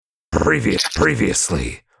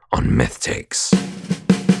Previously on Myth Takes.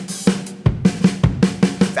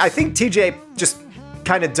 I think TJ just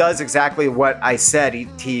kind of does exactly what I said.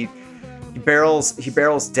 He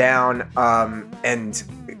barrels down and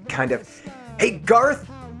kind of, hey Garth,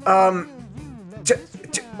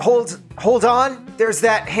 hold on. There's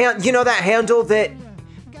that that handle that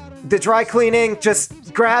the dry cleaning.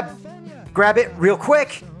 Just grab it real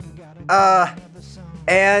quick.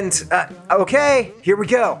 Okay, here we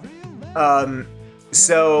go.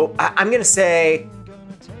 So I'm gonna say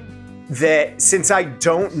that since I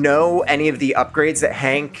don't know any of the upgrades that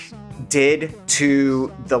Hank did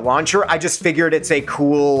to the launcher, I just figured it's a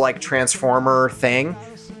cool transformer thing.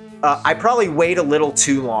 I probably wait a little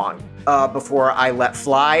too long before I let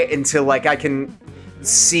fly until I can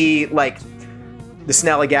see the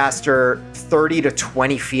Snallygaster 30 to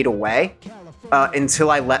 20 feet away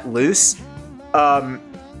until I let loose,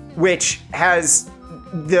 which has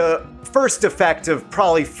the first effect of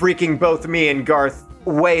probably freaking both me and Garth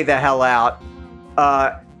way the hell out.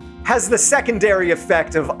 Has the secondary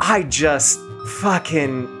effect of I just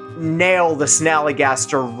fucking nail the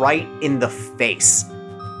Snallygaster right in the face.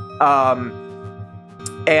 I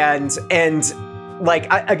don't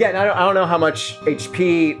know how much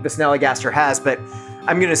HP the Snallygaster has, but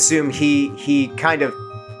I'm gonna assume he kind of,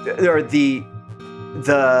 or the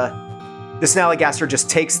Snallygaster just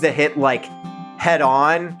takes the hit head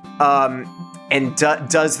on, and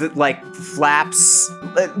does the flaps,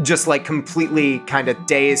 just completely kind of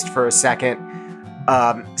dazed for a second,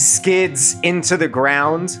 skids into the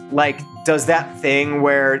ground, does that thing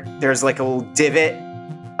where there's a little divot,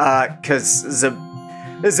 cause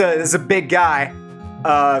there's a big guy,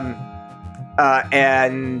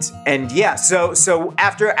 and yeah, so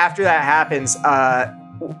after that happens,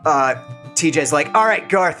 TJ's all right,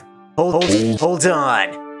 Garth, hold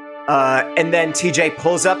on. And then TJ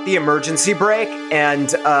pulls up the emergency brake and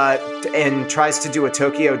tries to do a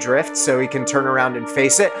Tokyo drift so he can turn around and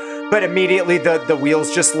face it. But immediately the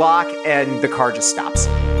wheels just lock and the car just stops.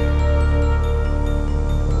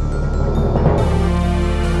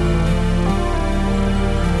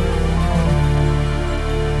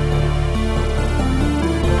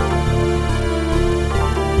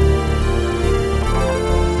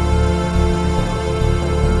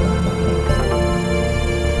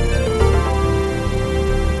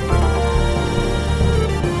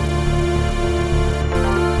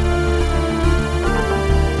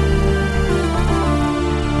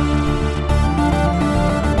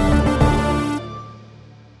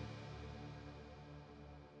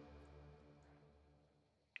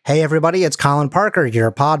 Hey everybody, it's Colin Parker,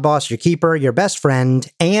 your pod boss, your keeper, your best friend,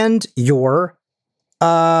 and your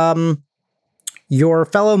fellow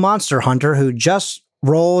monster hunter who just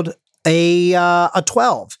rolled a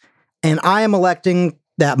 12. And I am electing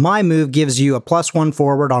that my move gives you a +1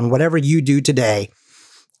 forward on whatever you do today.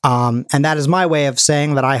 And that is my way of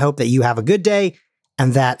saying that I hope that you have a good day,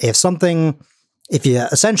 and that if you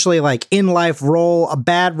essentially in life roll a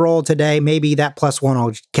bad roll today, maybe that +1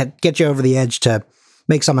 will get you over the edge to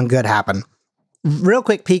make something good happen. Real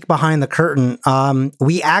quick peek behind the curtain.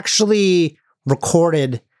 We actually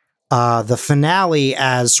recorded the finale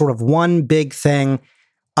as sort of one big thing,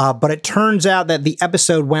 but it turns out that the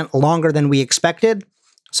episode went longer than we expected.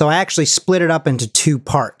 So I actually split it up into 2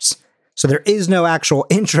 parts. So there is no actual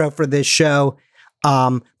intro for this show,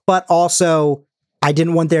 but also I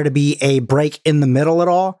didn't want there to be a break in the middle at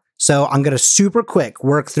all. So I'm going to super quick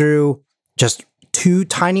work through just 2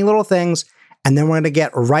 tiny little things, and then we're going to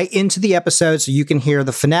get right into the episode so you can hear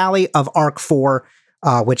the finale of Arc 4,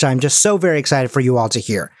 which I'm just so very excited for you all to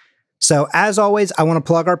hear. So as always, I want to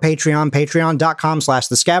plug our Patreon,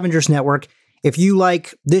 patreon.com/The Scavengers Network. If you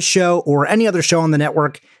like this show or any other show on the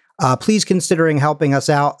network, please considering helping us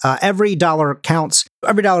out. Every dollar counts.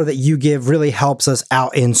 Every dollar that you give really helps us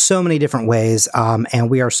out in so many different ways.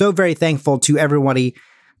 And we are so very thankful to everybody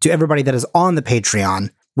that is on the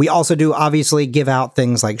Patreon. We also do obviously give out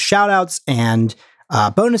things like shout outs and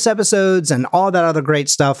bonus episodes and all that other great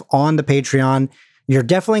stuff on the Patreon. You're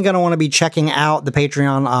definitely going to want to be checking out the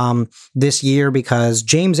Patreon this year, because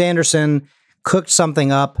James Anderson cooked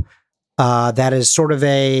something up that is sort of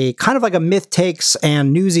a kind of like a Myth Takes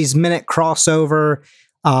and Newsies Minute crossover,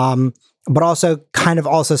 but also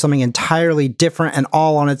something entirely different and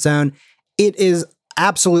all on its own. It is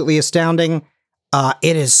absolutely astounding.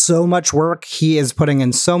 It is so much work. He is putting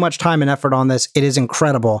in so much time and effort on this. It is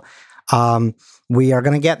incredible. We are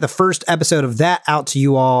going to get the first episode of that out to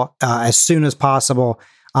you all as soon as possible.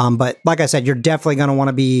 But like I said, you're definitely going to want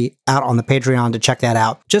to be out on the Patreon to check that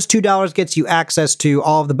out. Just $2 gets you access to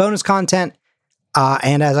all of the bonus content.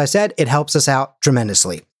 And as I said, it helps us out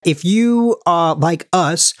tremendously. If you, like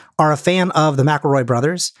us, are a fan of the McElroy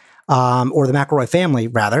brothers, or the McElroy family,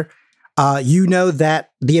 rather, you know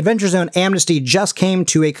that the Adventure Zone Amnesty just came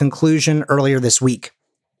to a conclusion earlier this week.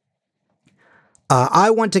 I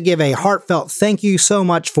want to give a heartfelt thank you so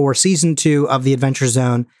much for Season 2 of the Adventure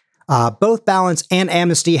Zone. Both Balance and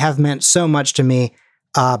Amnesty have meant so much to me.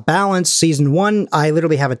 Balance, Season 1, I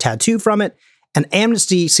literally have a tattoo from it. And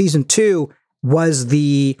Amnesty, Season 2, was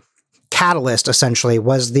the catalyst, essentially,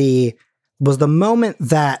 was the moment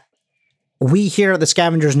that we here at the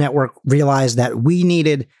Scavengers Network realized that we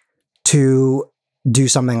needed to do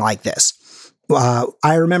something like this.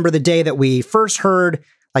 I remember the day that we first heard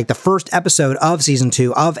like the first episode of Season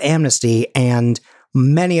 2 of Amnesty, and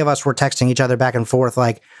many of us were texting each other back and forth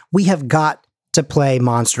like, we have got to play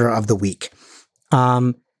Monster of the Week.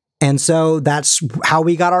 And so that's how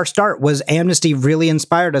we got our start, was Amnesty really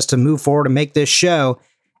inspired us to move forward and make this show.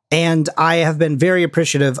 And I have been very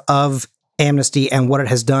appreciative of Amnesty and what it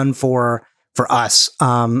has done for us,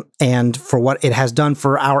 and for what it has done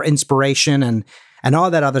for our inspiration and all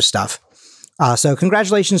that other stuff. So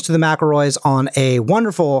congratulations to the McElroys on a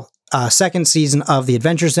wonderful second season of The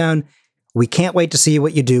Adventure Zone. We can't wait to see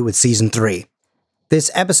what you do with Season 3.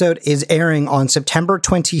 This episode is airing on September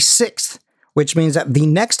 26th, which means that the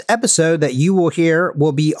next episode that you will hear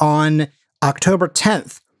will be on October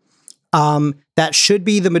 10th. That should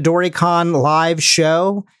be the MidoriCon live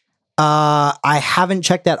show. I haven't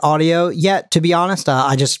checked that audio yet, to be honest.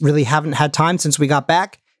 I just really haven't had time since we got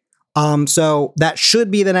back. So that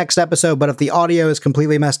should be the next episode, but if the audio is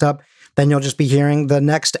completely messed up, then you'll just be hearing the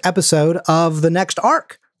next episode of the next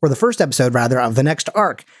arc, or the first episode, rather, of the next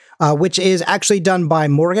arc, which is actually done by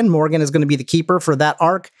Morgan. Morgan is going to be the keeper for that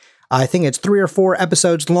arc. I think it's 3 or 4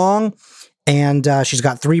 episodes long, and she's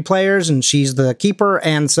got 3 players, and she's the keeper,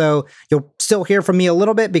 and so you'll still hear from me a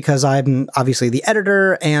little bit because I'm obviously the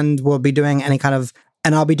editor, and I'll be doing any kind of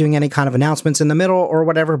announcements in the middle or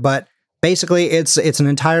whatever, but basically, it's an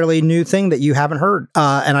entirely new thing that you haven't heard,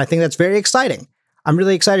 and I think that's very exciting. I'm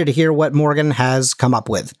really excited to hear what Morgan has come up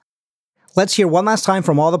with. Let's hear one last time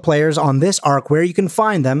from all the players on this arc where you can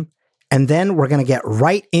find them, and then we're going to get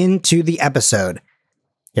right into the episode.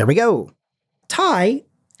 Here we go. Ty.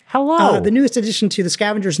 Hello. The newest addition to the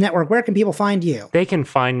Scavengers Network, where can people find you? They can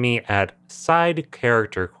find me at Side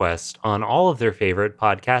Character Quest on all of their favorite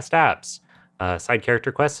podcast apps. Side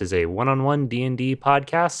Character Quest is a one-on-one D&D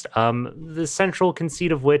podcast, the central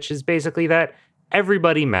conceit of which is basically that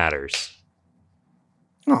everybody matters.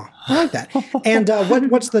 Oh, I like that. And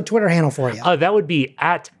what's the Twitter handle for you? That would be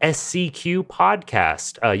at SCQ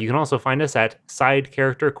Podcast. You can also find us at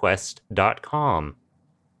sidecharacterquest.com.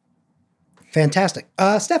 Fantastic.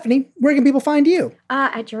 Stephanie, where can people find you?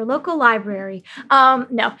 At your local library.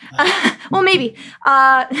 No. Well, maybe.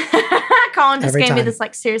 Colin just gave me this,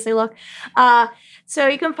 like, seriously look. So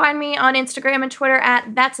you can find me on Instagram and Twitter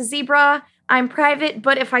at That's a Zebra. I'm private,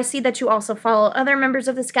 but if I see that you also follow other members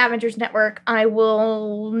of the Scavengers Network, I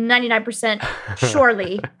will 99%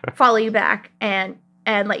 surely follow you back and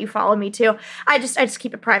let you follow me too. I just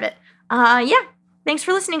keep it private. Yeah. Thanks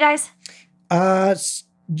for listening, guys.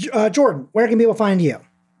 Jordan, where can people find you?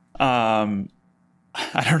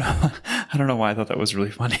 I don't know. I don't know why I thought that was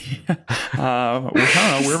really funny. I don't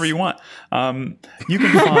know, wherever you want. You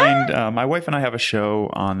can find my wife and I have a show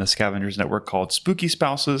on the Scavengers Network called Spooky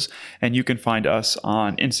Spouses, and you can find us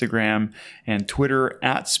on Instagram and Twitter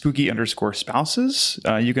at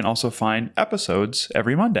spooky_spouses. You can also find episodes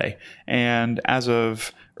every Monday. And as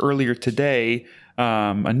of earlier today,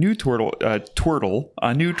 a new Twitter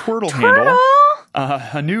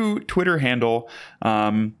handle.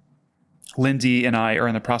 Lindsay and I are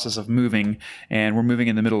in the process of moving, and we're moving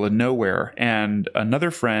in the middle of nowhere. And another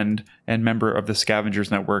friend and member of the Scavengers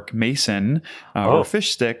Network, Mason, or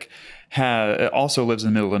Fishstick, also lives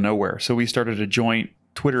in the middle of nowhere. So we started a joint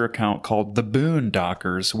Twitter account called The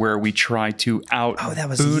Boondockers, where we try to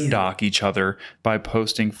boondock each other by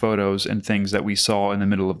posting photos and things that we saw in the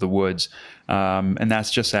middle of the woods. And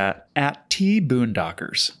that's just at T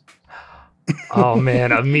Boondockers. Oh,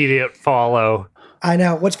 man, immediate follow. I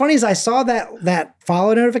know. What's funny is I saw that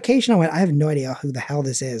follow notification. I went, I have no idea who the hell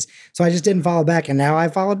this is. So I just didn't follow back, and now I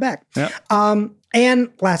followed back. Yep.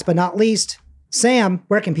 And last but not least, Sam,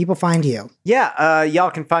 where can people find you? Yeah,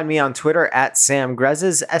 y'all can find me on Twitter at Sam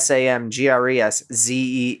Grezes, SamGreszes,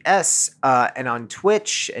 and on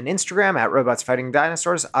Twitch and Instagram at Robots Fighting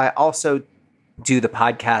Dinosaurs. I also do the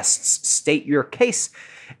podcasts State Your Case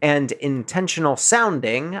and Intentional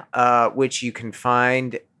Sounding, which you can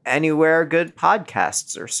find anywhere good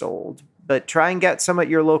podcasts are sold. but try and get some at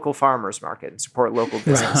your local farmers market and support local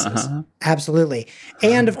businesses. Absolutely.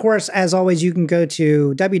 And of course, as always, you can go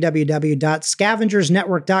to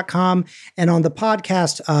www.scavengersnetwork.com, and on the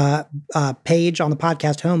podcast page, on the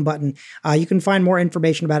podcast home button, you can find more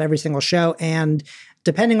information about every single show. And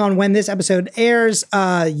depending on when this episode airs,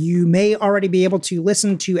 you may already be able to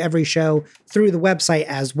listen to every show through the website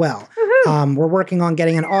as well. We're working on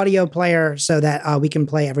getting an audio player so that we can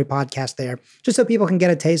play every podcast there, just so people can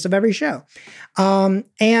get a taste of every show.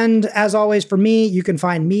 And as always, for me, you can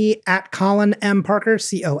find me at Colin M. Parker,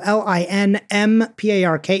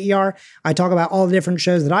 ColinMParker. I talk about all the different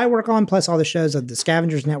shows that I work on, plus all the shows of the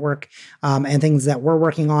Scavengers Network and things that we're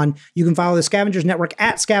working on. You can follow the Scavengers Network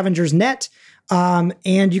at ScavengersNet.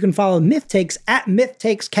 And you can follow Myth Takes at Myth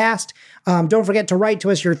Takes Cast. Don't forget to write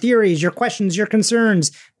to us your theories, your questions, your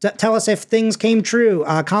concerns. Tell us if things came true.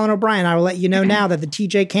 Colin O'Brien, I will let you know now that the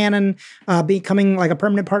TJ Cannon becoming like a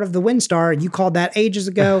permanent part of the WinStar, you called that ages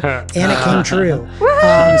ago, and it came true.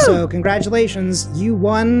 So congratulations, you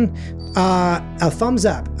won a thumbs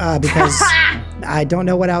up because I don't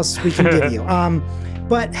know what else we can give you.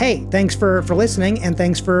 But hey, thanks for listening, and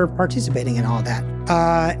thanks for participating in all that.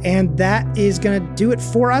 And that is going to do it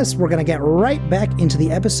for us. We're going to get right back into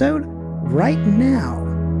the episode right now.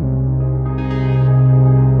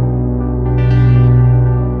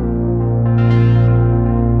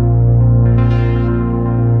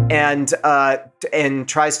 And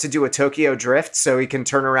tries to do a Tokyo drift so he can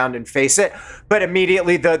turn around and face it, but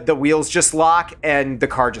immediately the wheels just lock and the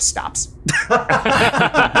car just stops.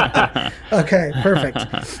 Okay,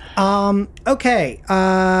 perfect. Okay,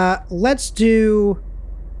 let's do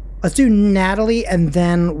Natalie, and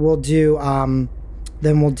then we'll do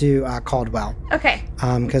Caldwell. Okay.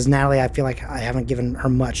 Because Natalie, I feel like I haven't given her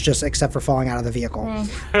much, just except for falling out of the vehicle.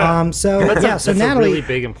 So that's Natalie, a really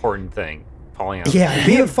big important thing. Falling out. Yeah,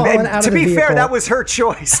 you have fallen out of the vehicle. To be fair, that was her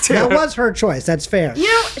choice too. That was her choice. That's fair. You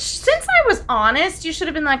know, since I was honest, you should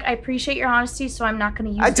have been like, I appreciate your honesty, so I'm not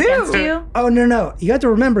going to use it against you. Oh, no. You have to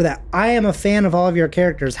remember that I am a fan of all of your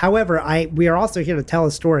characters. However, we are also here to tell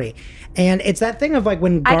a story. And it's that thing of like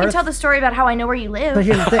when Garth... I can tell the story about how I know where you live. But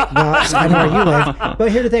here's the thing. Well, I know where you live.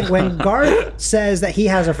 But here's the thing. When Garth says that he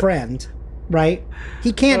has a friend, right?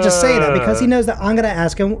 He can't just say that because he knows that I'm going to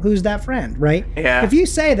ask him who's that friend, right? Yeah. If you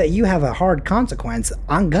say that you have a hard consequence,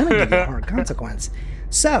 I'm going to give you a hard consequence.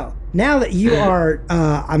 So now that you are,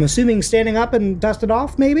 I'm assuming, standing up and dusted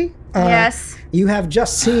off, maybe? Yes. You have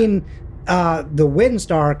just seen the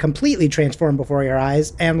WinStar completely transform before your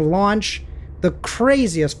eyes and launch the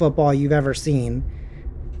craziest football you've ever seen.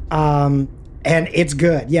 And it's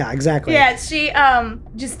good. Yeah, exactly. Yeah, she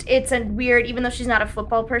it's a weird, even though she's not a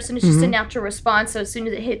football person, it's just a natural response. So as soon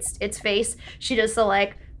as it hits its face, she does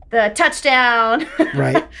the touchdown.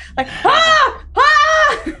 Right. Like, ah!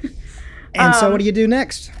 And so what do you do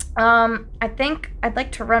next? I think I'd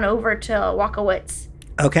like to run over to Walkowitz.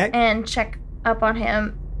 Okay. And check up on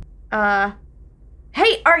him.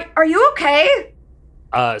 Hey, are you okay?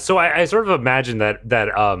 So I sort of imagined that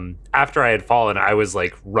after I had fallen, I was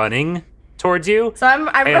like running towards you. So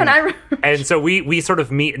I run. And so we sort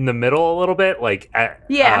of meet in the middle a little bit,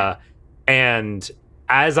 and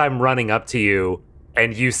as I'm running up to you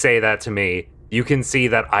and you say that to me, you can see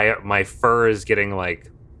that my fur is getting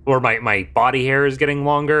or my body hair is getting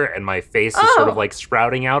longer and my face is sort of like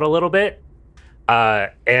sprouting out a little bit.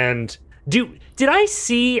 And did I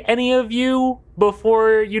see any of you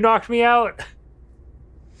before you knocked me out?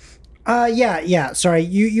 Yeah. Sorry,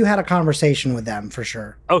 you had a conversation with them for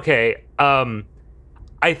sure. Okay. I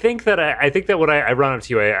think that when I run up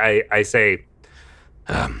to you, I say,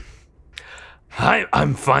 I'm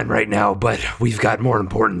fine right now, but we've got more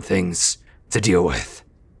important things to deal with.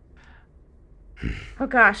 Oh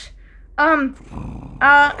gosh. How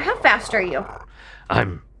fast are you?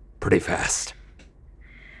 I'm pretty fast.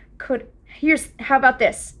 How about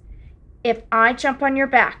this? If I jump on your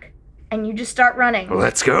back and you just start running.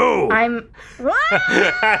 Let's go.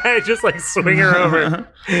 I just swing her over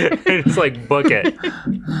and just book it.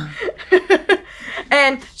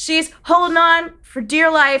 And she's holding on for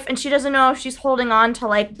dear life, and she doesn't know if she's holding on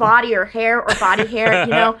to body or hair or body hair,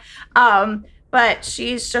 but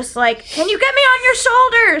she's just like, can you get me on your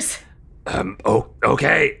shoulders?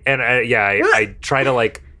 Okay. And I try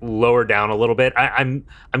to lower down a little bit. I'm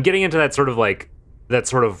getting into that sort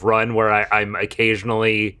of run where I'm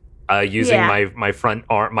occasionally using my front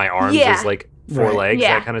arm, my arms as four legs,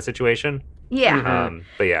 that kind of situation. Yeah.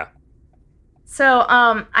 But yeah. So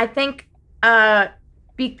I think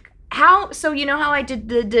So you know how I did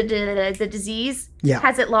the disease? Yeah.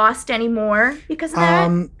 Has it lost any more because of that?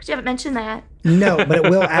 Because you haven't mentioned that. No, but it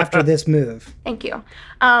will after this move. Thank you.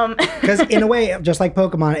 Because in a way, just like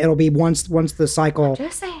Pokemon, it'll be once the cycle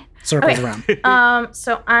Just saying. circles Okay. around.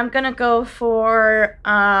 So I'm gonna go for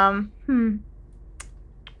I'm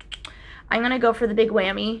gonna go for the big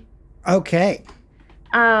whammy. Okay.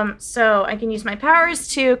 So I can use my powers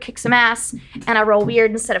to kick some ass, and I roll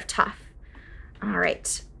weird instead of tough. All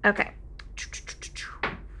right. Okay.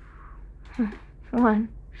 1,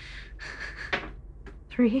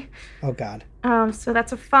 3. Oh God. So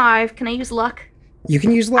that's a 5. Can I use luck? You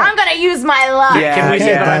can use luck. I'm gonna use my luck. Yeah. Can we Okay,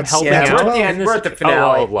 say that I'm that's- helping yeah, out? we're at the end. in We're at the this-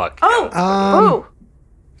 finale. luck. Oh.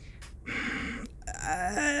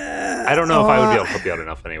 I don't know if I would be able to help you out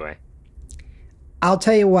enough anyway. I'll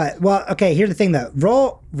tell you what. Well, okay. Here's the thing, though.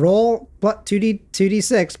 Roll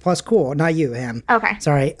 2d6 plus cool. Not you, Ham. Okay.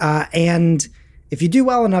 Sorry. And if you do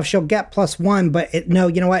well enough, she'll get +1. But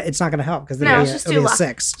you know what? It's not going to help because No, it'll just be do a luck.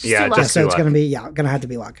 6. Just Yeah, do luck. just- So do it's luck. going to be going to have to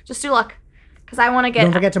be luck. Just do luck. Because I want to get.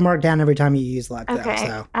 Don't forget to mark down every time you use luck. Though, Okay.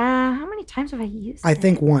 so How many times have I used? I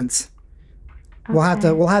think once. We'll have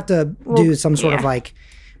to do some sort of yeah. like.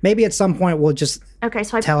 Maybe at some point we'll just Okay,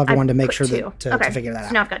 so tell everyone to make put sure 2. to figure that So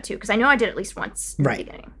out. now I've got 2 because I know I did at least once in Right. the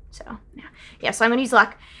beginning. So yeah. So I'm gonna use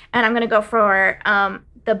luck, and I'm gonna go for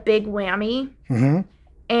the big whammy, Mm-hmm.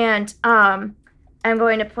 and I'm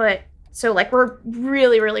going to put. So like we're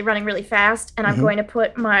really running really fast, and I'm Mm-hmm. going to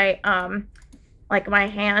put my my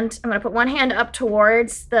hand. I'm gonna put one hand up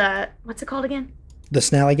towards the what's it called again? The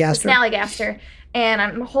Snallygaster. Snallygaster, and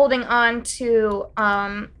I'm holding on to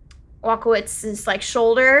Walkowitz's like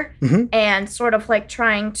shoulder Mhm. and sort of like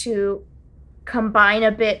trying to combine a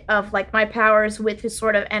bit of like my powers with his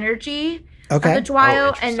sort of energy Okay. of the Dwyo,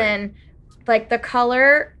 interesting. and then like the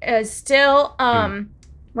color is still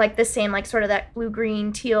like the same, like sort of that blue,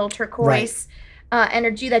 green, teal, turquoise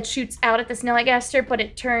energy that shoots out at the Snallygaster, but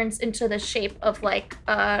it turns into the shape of like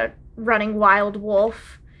a running wild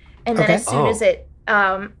wolf, and then Okay. as soon as it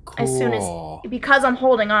as soon as because I'm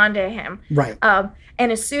holding on to him. Right.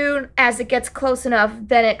 And as soon as it gets close enough,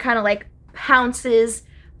 then it kind of like pounces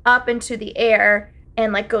up into the air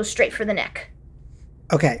and like goes straight for the neck.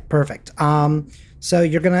 Okay, perfect. So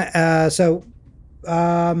you're gonna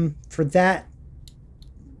for that,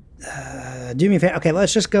 do me a favor. Okay,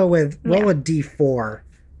 let's just go with roll a d4.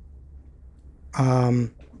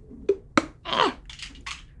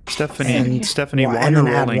 Stephanie, while and you're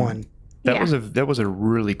then add rolling, 1. that was a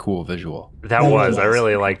really cool visual. That was. I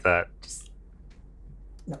really like that.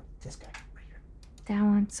 No, this guy right here. That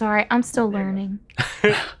one. Sorry, I'm still learning.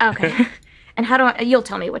 Okay. And how do I? You'll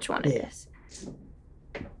tell me which one it is.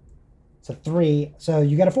 So 3. So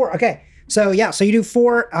you got a 4. Okay. So yeah. So you do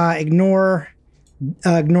 4. Ignore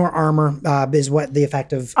armor is what the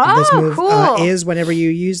effect of this move cool. is whenever you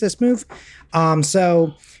use this move.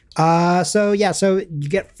 So you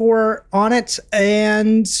get 4 on it,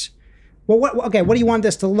 and well, what do you want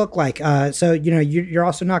this to look like? So you're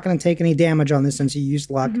also not going to take any damage on this since you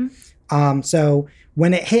used luck. Mm-hmm. So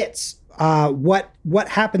when it hits, what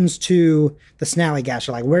happens to the Snallygaster?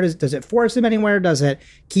 Like, where does it force him anywhere? Does it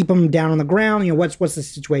keep him down on the ground? What's the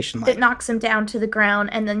situation like? It knocks him down to the ground,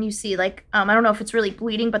 and then you see like I don't know if it's really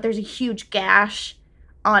bleeding, but there's a huge gash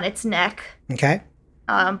on its neck. Okay.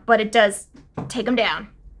 But it does take him down.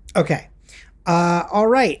 Okay. All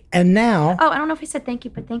right. And now. Oh, I don't know if I said thank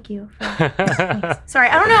you, but thank you. Thanks. Sorry,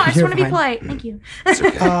 I don't know. I just You're want to be fine. polite. Thank you.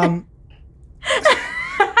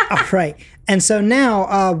 All right. And so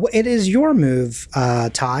now it is your move,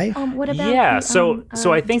 Ty. What about? Yeah. the,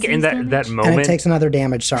 So I think in disease that damage? And moment, it takes another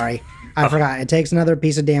damage. Sorry. I forgot. It takes another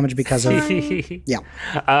piece of damage because of. Yeah.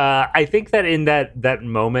 I think that in that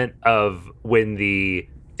moment of when the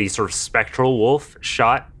sort of spectral wolf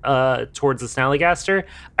shot towards the Snallygaster,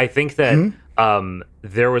 I think that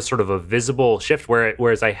there was sort of a visible shift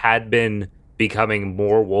whereas I had been becoming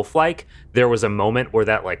more wolf-like, there was a moment where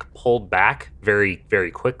that like pulled back very,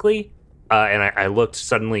 very quickly, and I looked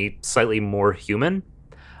suddenly slightly more human.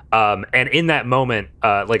 And in that moment,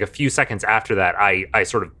 like a few seconds after that, I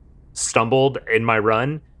sort of stumbled in my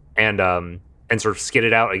run and sort of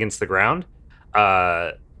skidded out against the ground.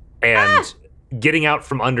 Getting out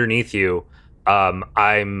from underneath you,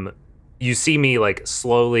 you see me like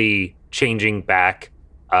slowly changing back,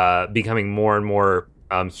 becoming more and more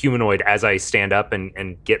humanoid as I stand up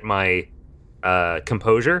and get my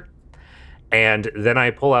composure. And then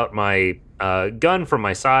I pull out my gun from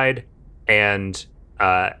my side, and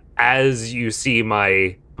as you see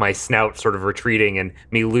my snout sort of retreating and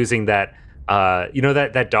me losing that,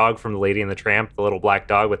 that dog from the Lady and the Tramp, the little black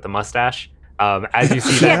dog with the mustache. As you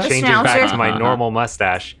see that changing back to my normal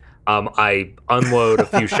mustache, I unload a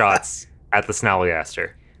few shots at the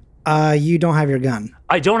Snallygaster. You don't have your gun.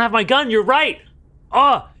 I don't have my gun. You're right.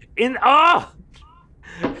 Oh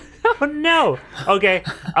no. Okay.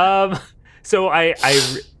 So I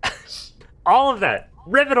all of that,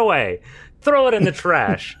 rip it away, throw it in the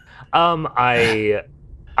trash. I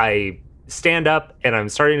stand up and I'm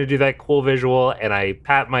starting to do that cool visual, and I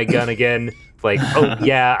pat my gun again, like, oh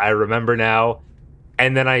yeah, I remember now.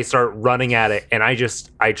 And then I start running at it, and I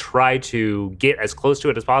try to get as close to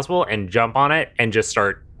it as possible and jump on it and just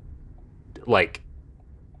start, like,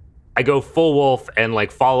 I go full wolf and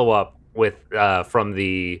like follow up with from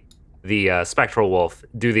the spectral wolf,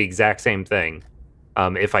 do the exact same thing,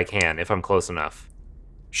 if I'm close enough.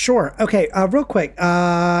 Sure. Okay. Real quick.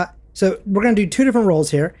 So we're gonna do 2 different rolls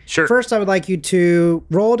here. Sure. First, I would like you to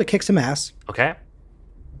roll to kick some ass. Okay.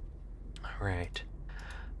 All right.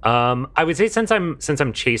 I would say since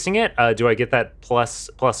I'm chasing it, do I get that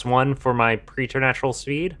 +1 for my preternatural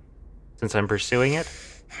speed since I'm pursuing it,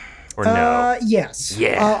 or no? Yes.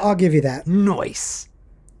 Yeah. I'll give you that. Nice.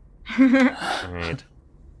 All right.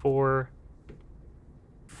 4.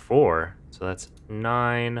 So that's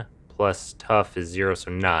 9 plus tough is 0, so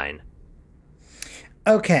 9.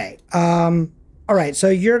 Okay. All right. So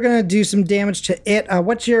you're gonna do some damage to it.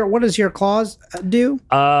 What does your claws do?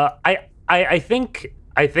 I think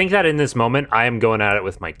that in this moment I am going at it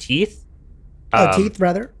with my teeth. Teeth,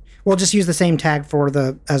 rather. We'll just use the same tag as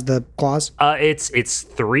the claws. It's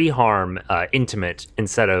 3 harm intimate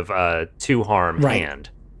instead of 2 harm hand.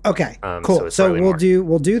 Okay. Cool. So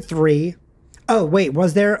we'll do 3. Oh wait,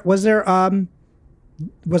 was there a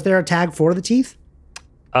tag for the teeth?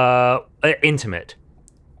 Intimate.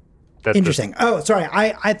 That's interesting. Sorry.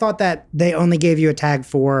 I thought that they only gave you a tag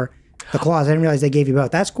for the claws. I didn't realize they gave you both.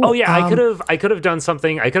 That's cool. Oh yeah, I could have done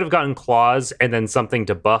something. I could have gotten claws and then something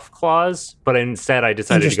to buff claws, but instead I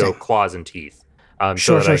decided to go claws and teeth.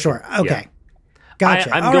 Sure. Okay. Yeah.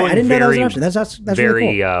 Gotcha. I'm going I didn't very, know that was an option. That's very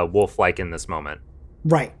really cool. wolf-like in this moment.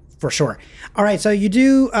 Right, for sure. All right, so you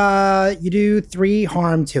do 3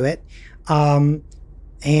 harm to it,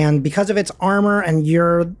 and because of its armor, and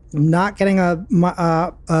you're not getting a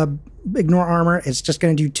ignore armor, it's just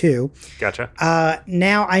going to do 2. Gotcha.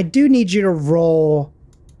 Now I do need you to roll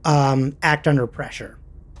act under pressure.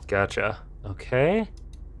 Gotcha. Okay.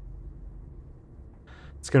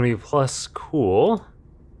 It's going to be plus cool.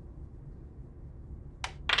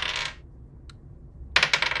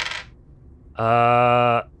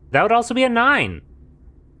 That would also be a 9.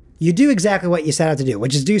 You do exactly what you set out to do,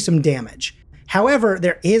 which is do some damage. However,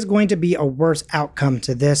 there is going to be a worse outcome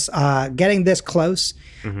to this. Getting this close.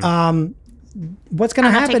 Mm-hmm. What's going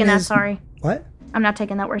to happen? I'm not taking that. Sorry. What? I'm not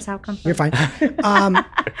taking that worse outcome. You're fine.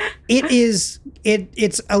 It's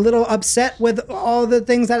a little upset with all the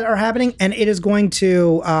things that are happening, and it is going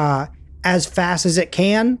to, as fast as it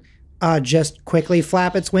can, just quickly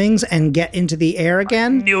flap its wings and get into the air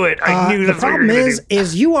again. I knew it. I knew the problem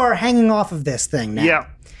is you are hanging off of this thing now. Yeah.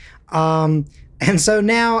 And so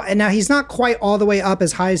now he's not quite all the way up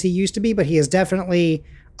as high as he used to be, but he is definitely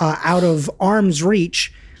out of arm's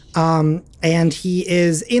reach. And he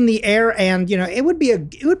is in the air, and it would be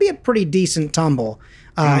a pretty decent tumble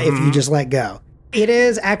if you just let go. It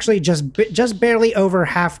is actually just barely over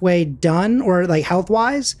halfway done, or like health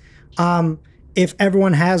wise. If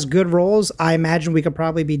everyone has good rolls, I imagine we could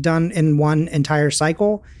probably be done in one entire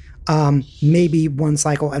cycle, maybe one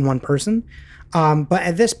cycle and one person. But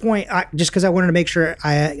at this point, just because I wanted to make sure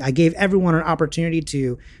I gave everyone an opportunity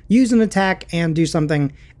to use an attack and do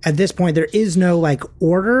something, at this point, there is no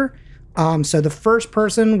order. So the first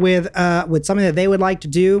person with something that they would like to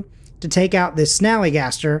do to take out this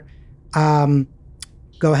Snallygaster, go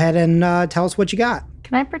ahead and tell us what you got.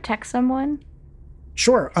 Can I protect someone?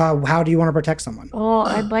 Sure. How do you want to protect someone? Well,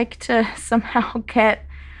 I'd like to somehow get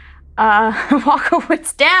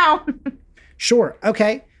Walkowitz down. Sure.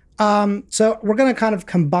 Okay. So we're going to kind of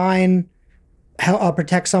combine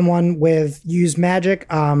protect someone with use magic.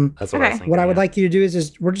 That's what I was thinking. What I would like you to do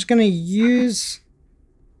is we're just going to use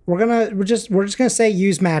we're just going to say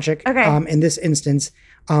use magic in this instance.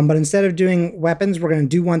 But instead of doing weapons, we're going to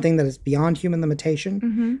do one thing that is beyond human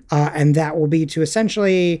limitation. And that will be to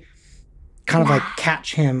essentially kind of like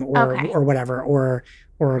catch him or whatever, or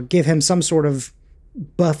give him some sort of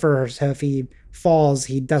buffer so if he falls,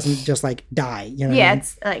 he doesn't just die. You know? Yeah, what I mean?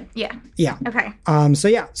 it's like yeah. Okay.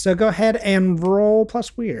 So go ahead and roll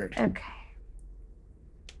plus weird. Okay.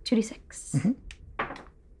 2d6.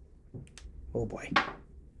 Oh boy.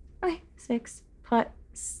 Okay, 6 plus.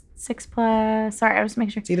 Sorry, I was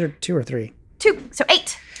making sure. It's either 2 or 3. 2, so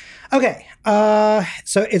 8. Okay.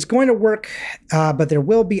 So it's going to work, but there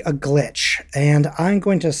will be a glitch, and I'm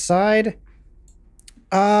going to decide.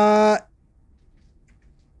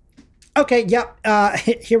 Okay, yep.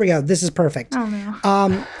 Here we go. This is perfect. Oh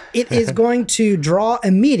no. It is going to draw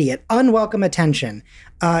immediate, unwelcome attention.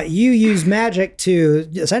 You use magic to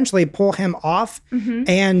essentially pull him off,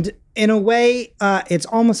 and in a way, it's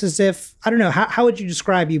almost as if, I don't know, how would you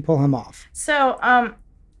describe you pull him off? So,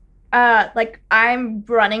 like I'm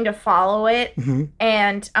running to follow it,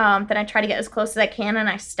 and then I try to get as close as I can, and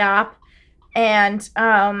I stop, and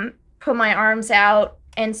put my arms out,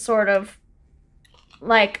 and sort of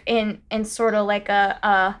like in sort of like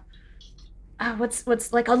a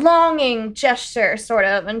what's like a longing gesture, sort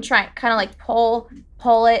of, and try kind of like pull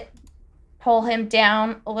him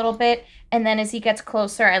down a little bit, and then as he gets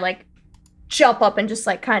closer, I like jump up and just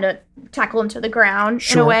like kind of tackle him to the ground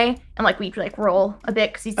in a way, and like we like roll a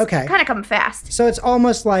bit because he's kind of coming fast. So it's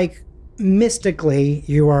almost like mystically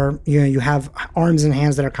you have arms and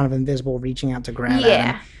hands that are kind of invisible, reaching out to grab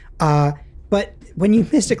at him. But when you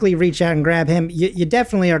mystically reach out and grab him, you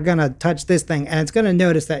definitely are going to touch this thing, and it's going to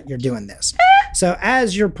notice that you're doing this. So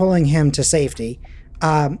as you're pulling him to safety,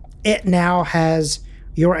 it now has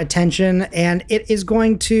your attention, and it is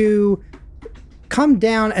going to come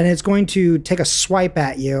down, and it's going to take a swipe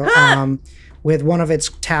at you with one of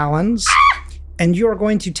its talons, and you are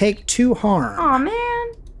going to take 2 harm. Oh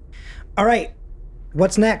man. All right.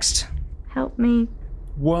 What's next? Help me.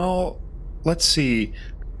 Well, let's see.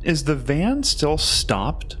 Is the van still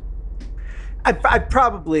stopped? It's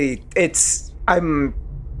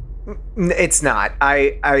not.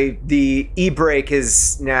 The e-brake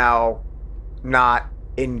is now not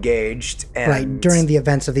engaged. And right, during the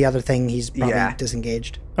events of the other thing, he's probably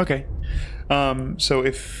disengaged. Okay. So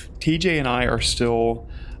if TJ and I are still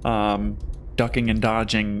ducking and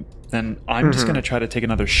dodging, then I'm just going to try to take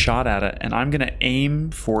another shot at it, and I'm going to aim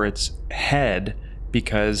for its head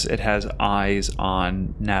because it has eyes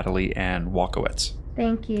on Natalie and Walkowitz.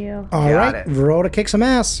 Thank you. All right, roll to kick some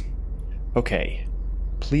ass. Okay.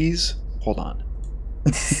 Please hold on.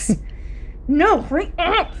 No, hurry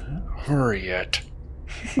up. Hurry it.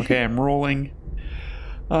 Okay, I'm rolling.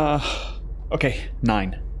 Okay,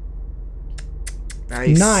 9.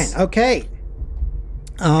 Nice. 9. Okay.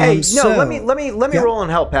 Hey, no, let me roll and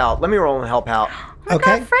help out.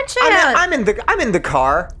 Okay. God, friendship. I'm in the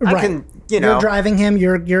car. Right. I can, You're driving him.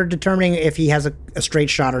 You're determining if he has a straight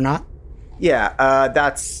shot or not. Yeah,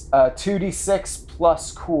 that's 2d6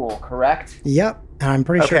 plus cool, correct? Yep. And I'm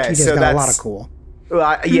pretty sure TJ's got a lot of cool.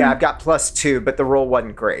 Yeah, I've got +2, but the roll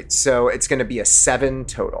wasn't great, so it's going to be a 7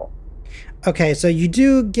 total. Okay, so you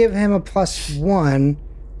do give him a +1.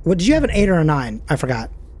 What did you have, an 8 or a 9? I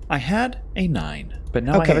forgot. I had a 9, but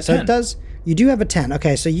now I have a 10. So it does. You do have a 10.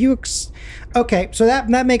 Okay, so so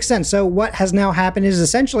that makes sense. So what has now happened is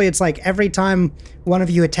essentially it's like every time one of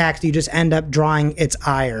you attacks, you just end up drawing its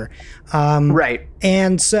ire. Right.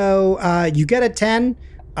 And so you get a 10,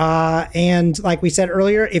 and like we said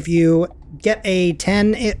earlier, if you get a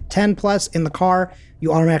 10 plus in the car,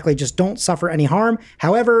 you automatically just don't suffer any harm.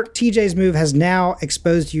 However, TJ's move has now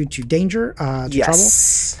exposed you to danger, trouble,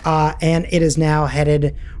 and it is now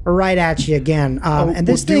headed right at you again. And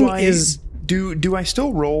this thing is... Do I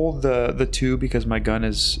still roll the 2 because my gun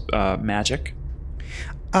is magic?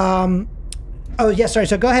 Oh yeah, sorry.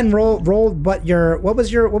 So go ahead and roll. What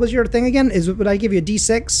was your thing again? Would I give you a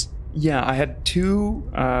D6? Yeah, I had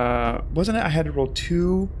 2. Wasn't it? I had to roll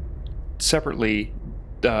 2 separately.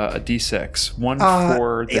 A D6. One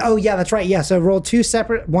for. Oh yeah, that's right. Yeah, so roll 2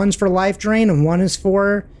 separate. One's for life drain, and one is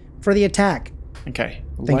for the attack. Okay.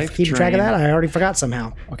 Keep track of that. I already forgot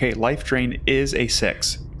somehow. Okay, life drain is a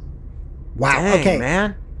 6. Wow. Dang, okay,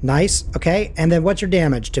 man. Nice. Okay, and then what's your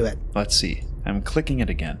damage to it? Let's see. I'm clicking it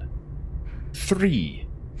again. 3.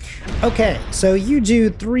 Okay, so you do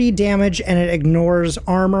 3 damage, and it ignores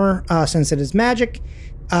armor since it is magic.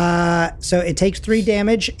 So it takes 3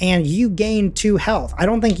 damage, and you gain 2 health. I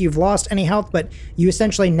don't think you've lost any health, but you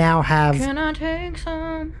essentially now have... Can I take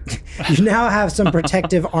some? You now have some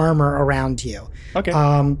protective armor around you. Okay,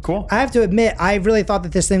 cool. I have to admit, I really thought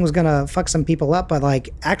that this thing was going to fuck some people up, but like,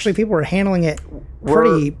 actually people were handling it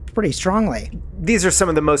pretty strongly. These are some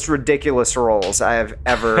of the most ridiculous rolls I have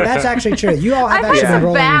ever... That's actually true. You all have I've actually had been some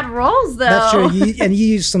rolling... bad rolls, though. That's true. And you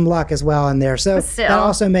used some luck as well in there. So that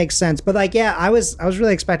also makes sense. But like, yeah, I was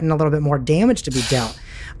really expecting a little bit more damage to be dealt.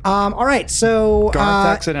 All right, so... Garth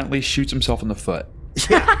accidentally shoots himself in the foot.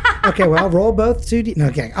 Yeah. Okay, well, roll both 2D... No,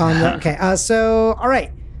 okay. Okay, so, all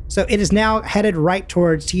right. So it is now headed right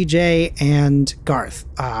towards TJ and Garth.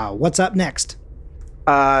 What's up next?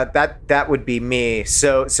 That would be me.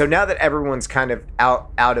 So now that everyone's kind of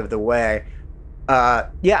out of the way,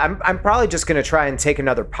 I'm probably just gonna try and take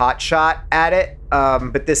another pot shot at it.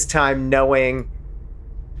 But this time knowing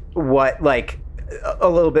what, like, a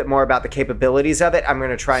little bit more about the capabilities of it, I'm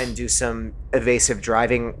gonna try and do some evasive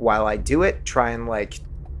driving while I do it. Try and like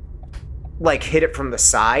hit it from the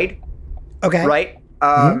side. Okay. Right.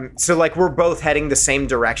 So like we're both heading the same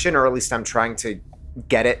direction, or at least I'm trying to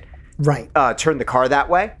get it. Right. Turn the car that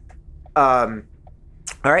way. All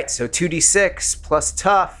right, so 2d6 plus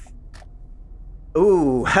tough.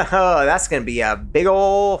 Ooh, that's going to be a big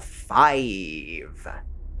ol' 5.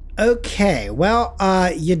 Okay, well,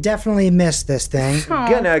 you definitely missed this thing.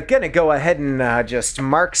 Gonna go ahead and just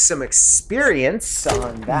mark some experience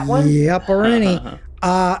on that one. Yep, already.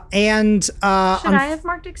 And should I have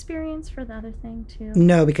marked experience for the other thing too?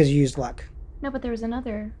 No, because you used luck. No, but there was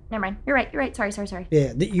another. Never mind. You're right. Sorry.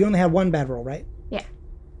 Yeah, you only had one bad roll, right? Yeah.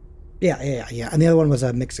 Yeah. And the other one was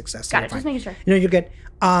a mixed success. So Got it. Just making sure. You're good.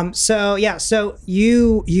 So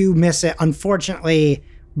you miss it, unfortunately,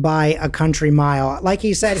 by a country mile. Like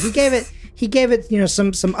he said, he gave it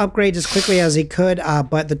some upgrades as quickly as he could,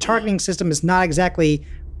 but the targeting system is not exactly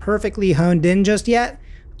perfectly honed in just yet.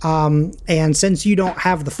 And since you don't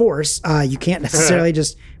have the force, you can't necessarily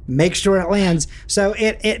just make sure it lands. So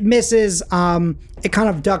it misses. It kind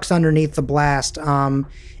of ducks underneath the blast.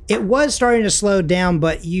 It was starting to slow down,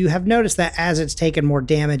 but you have noticed that as it's taken more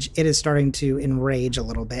damage, it is starting to enrage a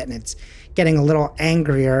little bit, and it's getting a little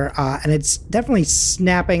angrier, and it's definitely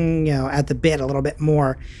snapping, at the bit a little bit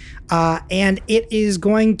more. And it is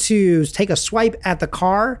going to take a swipe at the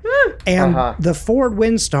car, and the Ford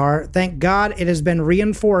Windstar, thank God it has been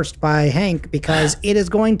reinforced by Hank, because it is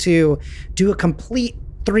going to do a complete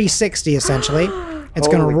 360, essentially. It's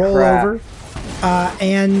going to roll over.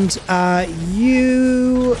 And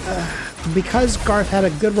you, because Garth had a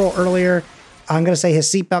good roll earlier, I'm going to say his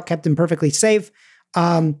seatbelt kept him perfectly safe.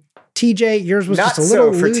 TJ, yours was not just a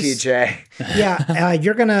little so for loose. TJ. Yeah,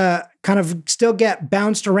 you're going to kind of still get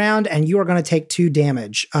bounced around, and you are going to take 2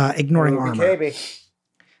 damage, ignoring armor.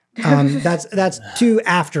 That's 2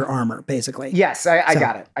 after armor, basically. Yes, I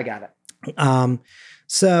got it.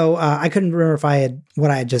 So I couldn't remember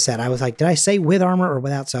what I had just said. I was like, did I say with armor or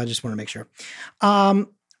without? So I just want to make sure.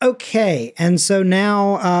 Okay. And so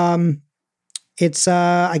now it's,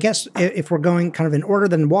 I guess, if we're going kind of in order,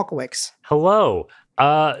 then Walkawicks. Hello.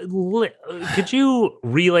 Could you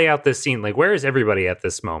relay out this scene? Like, where is everybody at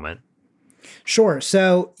this moment? Sure.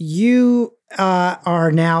 So you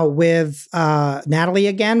are now with Natalie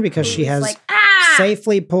again, because she has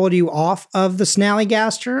safely pulled you off of the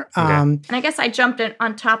Snallygaster. Okay. And I guess I jumped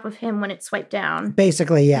on top of him when it swiped down.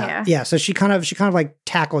 Basically, yeah. So she kind of like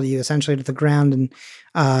tackled you essentially to the ground and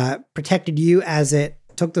protected you as it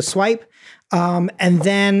took the swipe. And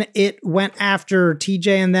then it went after TJ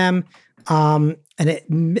and them. And it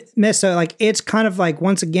missed. So like, it's kind of like,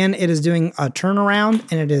 once again, it is doing a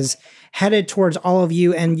turnaround, and it is headed towards all of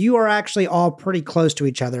you. And you are actually all pretty close to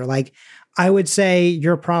each other. Like, I would say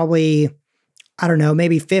you're probably, I don't know,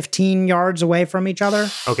 maybe 15 yards away from each other.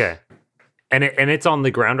 Okay. And it's on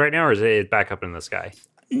the ground right now, or is it back up in the sky?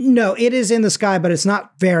 No, it is in the sky, but it's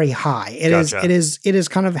not very high. Gotcha. It is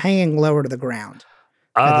kind of hanging lower to the ground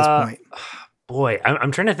at this point. Boy,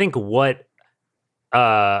 I'm trying to think what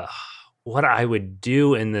I would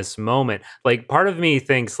do in this moment. Like, part of me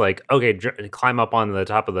thinks like, okay, climb up on the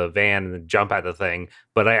top of the van and jump at the thing.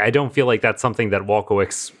 But I don't feel like that's something that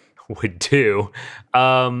Walkowicz would do.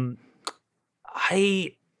 I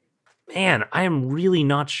am really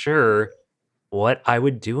not sure what I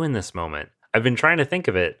would do in this moment. I've been trying to think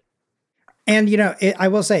of it. And, I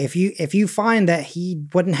will say, if you find that he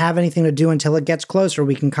wouldn't have anything to do until it gets closer,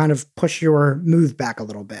 we can kind of push your move back a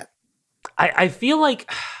little bit. I feel like,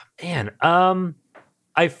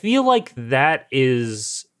 I feel like that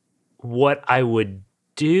is what I would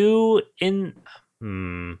do in,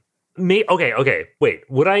 okay,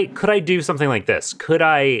 wait, could I do something like this? Could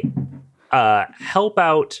I help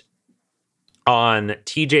out on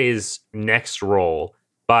TJ's next roll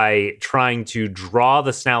by trying to draw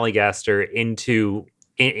the Snallygaster into,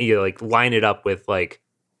 like, line it up with like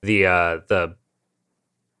the is the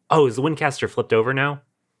Windcaster flipped over now?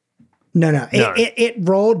 No. It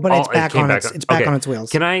rolled, but it's back on its wheels.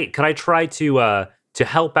 Can I try to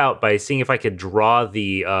help out by seeing if I could draw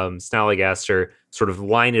the Snallygaster, sort of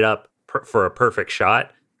line it up for a perfect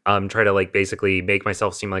shot? Try to like basically make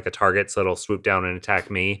myself seem like a target so it'll swoop down and attack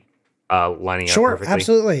me, lining up perfectly. Sure,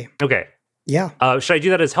 absolutely. Okay. Yeah. Should I do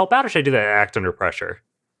that as help out, or should I do that act under pressure?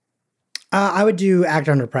 I would do act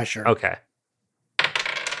under pressure. Okay.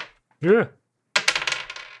 Yeah.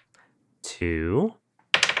 2.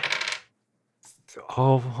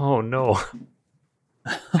 Oh no.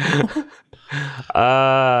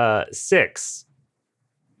 6.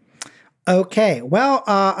 Okay. Well,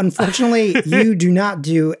 unfortunately, you do not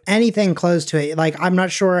do anything close to it. Like, I'm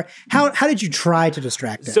not sure how did you try to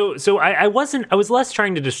distract it? So I was less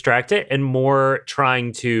trying to distract it and more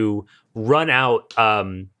trying to run out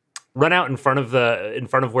in front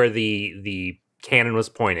of where the cannon was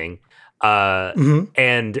pointing.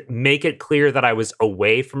 And make it clear that I was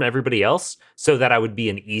away from everybody else so that I would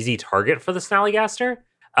be an easy target for the Snallygaster.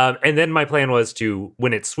 And then my plan was to,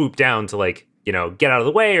 when it swooped down, to like, get out of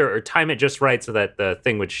the way or time it just right so that the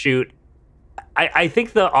thing would shoot. I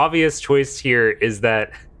think the obvious choice here is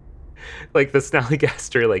that like the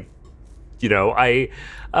Snallygaster, like,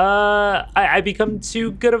 I become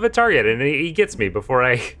too good of a target and he gets me before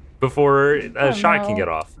a shot can get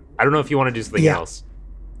off. I don't know if you want to do something else.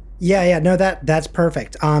 Yeah, no, that's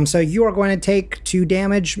perfect. So you are going to take 2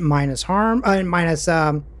 damage minus harm, minus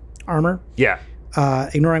armor. Yeah.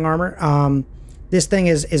 Ignoring armor. This thing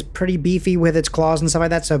is pretty beefy with its claws and stuff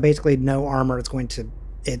like that. So basically, no armor. It's going to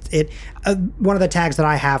one of the tags that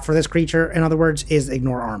I have for this creature, in other words, is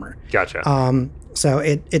ignore armor. Gotcha. So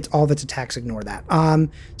it's all of its attacks ignore that.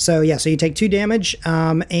 So you take 2 damage,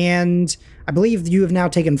 and I believe you have now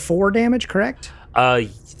taken 4 damage. Correct?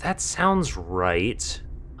 That sounds right.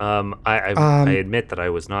 I admit that I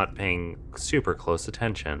was not paying super close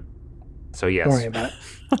attention. So yes. Don't worry about it.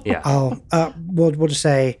 Yeah. We'll just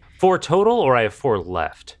say 4 total, or I have 4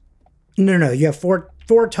 left. No. You have 4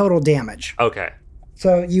 total damage. Okay.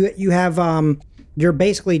 So you have you're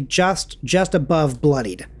basically just above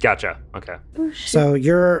bloodied. Gotcha. Okay. Oh, shit. So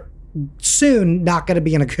you're soon not going to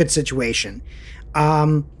be in a good situation.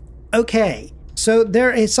 Okay. So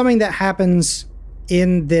there is something that happens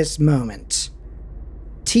in this moment.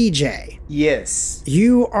 TJ. Yes.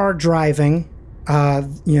 You are driving,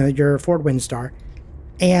 your Ford Windstar,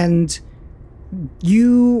 and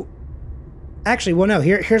you actually, well, no.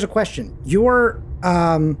 Here's a question. Your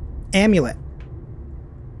amulet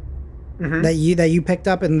that you picked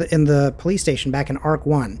up in the police station back in Arc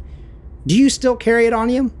 1. Do you still carry it on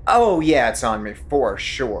you? Oh yeah, it's on me for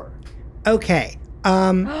sure. Okay.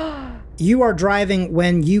 You are driving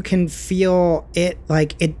when you can feel it,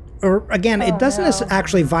 like it. Or again, it doesn't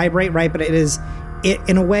actually vibrate, right? But it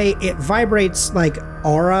in a way, it vibrates like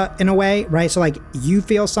aura in a way, right? So like you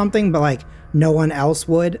feel something, but like no one else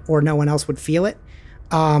would, or no one else would feel it.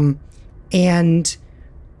 And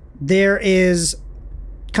there is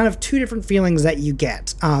kind of 2 different feelings that you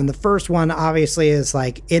get. The first one obviously is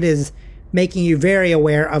like, it is making you very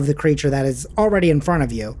aware of the creature that is already in front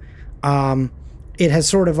of you. It has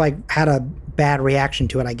sort of like had a bad reaction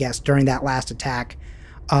to it, I guess, during that last attack.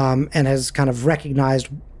 And has kind of recognized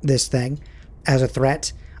this thing as a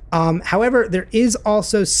threat. However, there is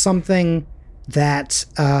also something that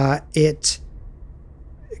it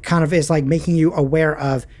kind of is like making you aware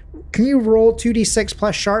of. Can you roll 2d6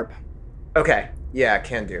 plus sharp? Okay. Yeah, I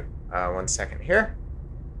can do. 1 second here.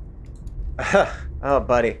 Oh,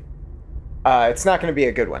 buddy. It's not going to be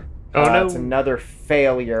a good one. Oh, no. It's another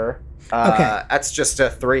failure. Okay. That's just a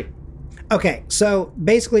 3. Okay, so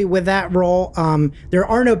basically with that roll, there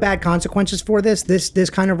are no bad consequences for this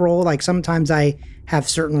kind of roll. Like sometimes I have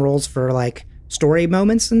certain rolls for like story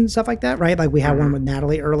moments and stuff like that, right? Like we had one with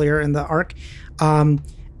Natalie earlier in the arc. And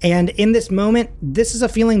in this moment, this is a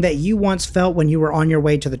feeling that you once felt when you were on your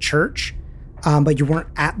way to the church, but you weren't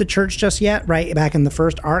at the church just yet, right? Back in the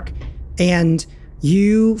first arc. And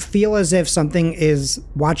you feel as if something is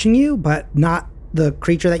watching you, but not the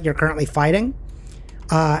creature that you're currently fighting.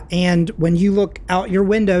 And when you look out your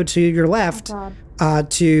window to your left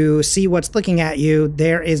to see what's looking at you,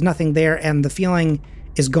 there is nothing there, and the feeling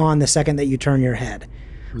is gone the second that you turn your head.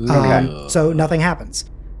 So nothing happens.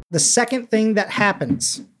 The second thing that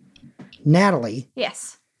happens, Natalie.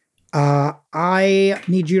 Yes. I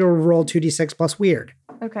need you to roll 2d6 plus weird.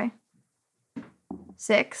 Okay.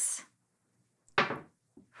 6,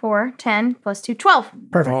 4, 10 plus 2, 12.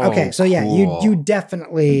 Perfect. Okay, so yeah, you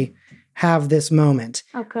definitely have this moment.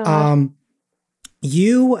 Oh, God.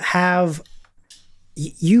 You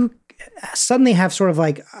suddenly have sort of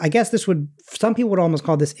like, I guess some people would almost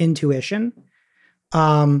call this intuition.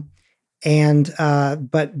 But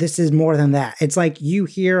this is more than that. It's like you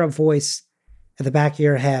hear a voice at the back of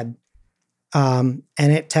your head, and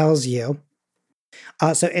it tells you,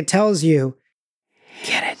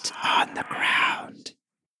 get it on the ground.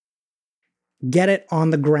 Get it on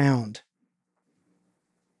the ground.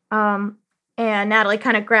 And Natalie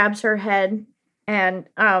kind of grabs her head, and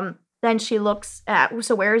then she looks at,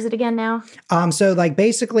 so where is it again now? So like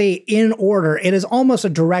basically in order, it is almost a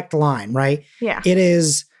direct line, right? Yeah. It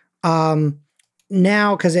is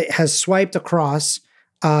now, because it has swiped across,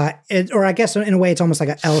 or I guess in a way it's almost like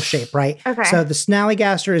an L shape, right? Okay. So the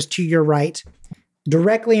Snallygaster is to your right.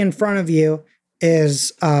 Directly in front of you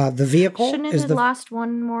is the vehicle. Shouldn't it have lost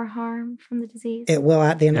one more harm from the disease? It will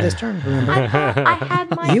at the end of this turn, remember? I thought I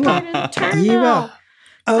had my You will. turn You though. will.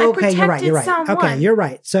 Oh, okay, you're right. Someone. Okay, you're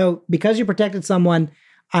right. So because you protected someone,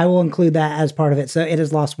 I will include that as part of it. So it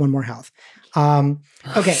has lost one more health.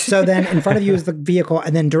 Okay, so then in front of you is the vehicle,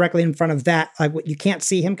 and then directly in front of that, like you can't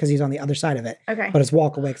see him because he's on the other side of it. Okay. But it's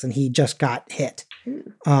Walkawix, and he just got hit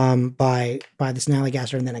by the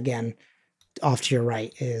Snallygaster, and then again, off to your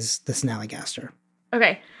right is the Snallygaster.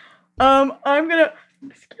 Okay. I'm gonna.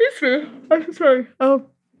 Excuse me. I'm sorry. Oh,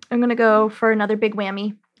 I'm gonna go for another big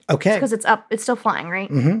whammy. Okay. Because it's up. It's still flying, right?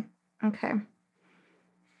 Mm-hmm. Okay.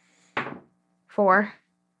 4.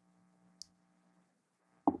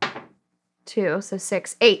 2, so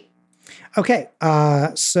 6, 8. Okay.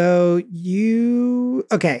 So you.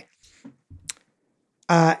 Okay.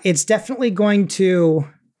 It's definitely going to.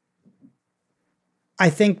 I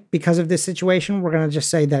think because of this situation, we're going to just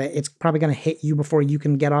say that it's probably going to hit you before you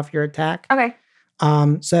can get off your attack. Okay.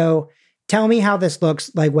 So tell me how this looks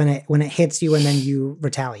like when it hits you and then you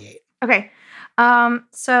retaliate. Okay.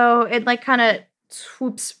 So it like kind of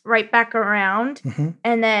swoops right back around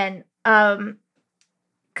and then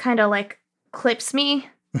kind of like clips me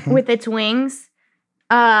with its wings.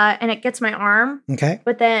 And it gets my arm. Okay.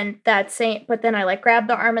 But then I like grab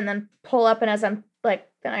the arm and then pull up, and as I'm like,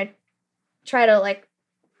 then I try to like,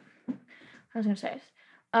 I was gonna say.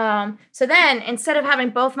 So then instead of having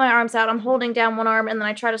both my arms out, I'm holding down one arm, and then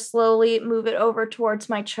I try to slowly move it over towards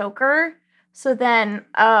my choker. So then,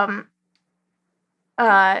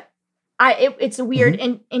 it's a weird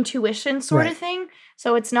intuition sort of thing.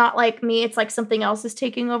 So it's not like me; it's like something else is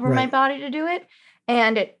taking over my body to do it,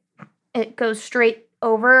 and it goes straight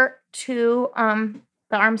over to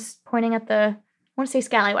the arms pointing at the. I want to say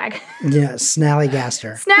scallywag. Yeah,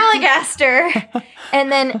 Snallygaster. Snallygaster.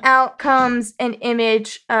 And then out comes an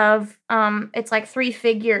image of, it's like 3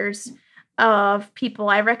 figures of people.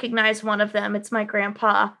 I recognize one of them. It's my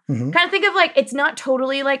grandpa. Kind of think of like, it's not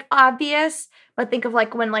totally like obvious, but think of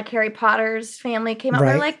like when like Harry Potter's family came up.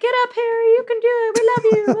 They're like, get up, Harry, you can do it. We love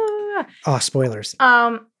you. Oh, spoilers.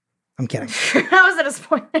 I'm kidding. How is it a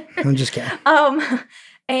spoiler? I'm just kidding.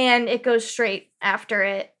 And it goes straight after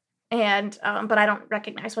it. And but I don't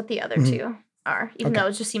recognize what the other two are, even though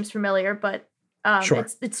it just seems familiar. But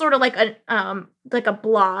it's sort of like a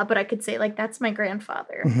blob, but I could say like that's my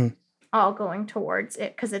grandfather, all going towards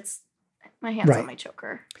it because it's my hands on my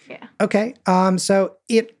choker. Yeah. Okay. So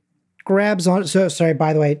it grabs on. So sorry.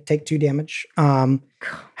 By the way, take 2 damage. How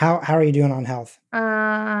are you doing on health?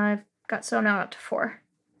 I've got so now up to 4.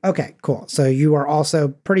 Okay. Cool. So you are also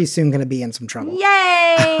pretty soon going to be in some trouble.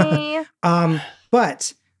 Yay!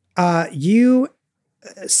 But. You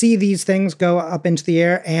see these things go up into the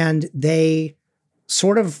air, and they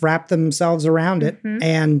sort of wrap themselves around it,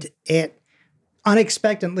 and it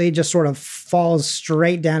unexpectedly just sort of falls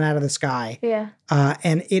straight down out of the sky. Yeah.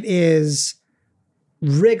 And it is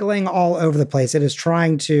wriggling all over the place. It is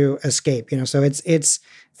trying to escape, so it's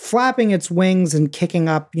flapping its wings and kicking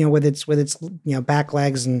up, with its back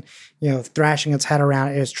legs and, thrashing its head around.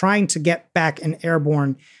 It is trying to get back and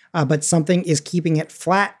airborne, but something is keeping it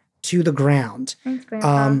flat to the ground. Thanks,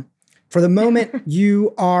 Grandpa. For the moment,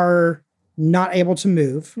 you are not able to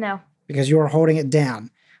move. No. Because you are holding it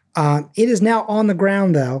down. It is now on the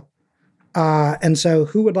ground, though. And so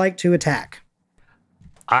who would like to attack?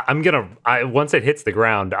 Once it hits the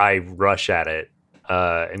ground, I rush at it.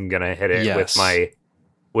 I'm going to hit it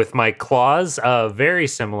with my claws, very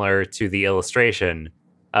similar to the illustration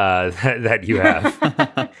that you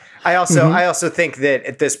have. I also think that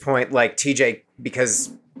at this point, like TJ,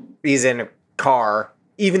 because he's in a car,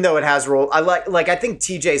 even though it has rolled, I think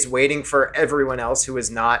TJ's waiting for everyone else who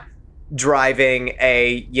is not driving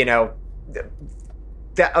a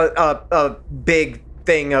big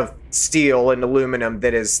thing of steel and aluminum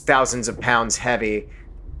that is thousands of pounds heavy.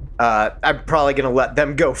 I'm probably gonna let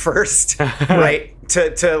them go first, right?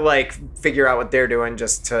 to like figure out what they're doing,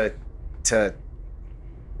 just to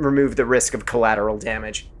remove the risk of collateral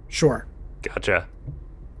damage. Sure. Gotcha.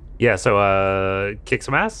 Yeah, so kick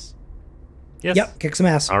some ass? Yes? Yep, kick some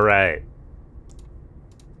ass. All right.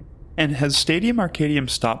 And has Stadium Arcadium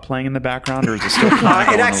stopped playing in the background, or is it still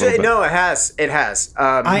playing? It actually, no, it has. It has.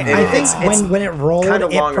 I think when it rolled,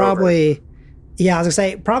 it probably... Over. Yeah, I was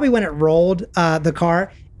going to say, probably when it rolled the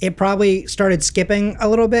car, it probably started skipping a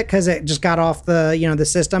little bit because it just got off the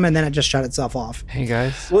system, and then it just shut itself off. Hey,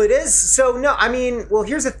 guys. Well, it is. So, no, I mean, well,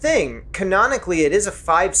 here's the thing. Canonically, it is a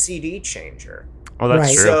 5 CD changer. Oh,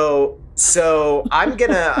 that's Right. true. So I'm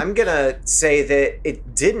gonna say that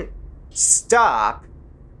it didn't stop.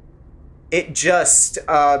 It just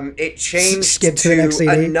it changed Skip to the next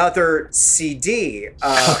CD? another CD,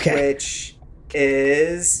 Okay. which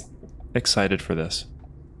is Excited for this.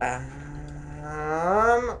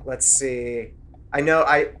 let's see.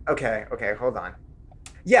 Okay, hold on.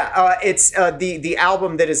 Yeah, it's the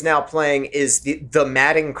album that is now playing is the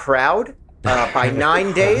Madding Crowd by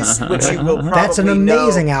 9 Days, which you will probably That's an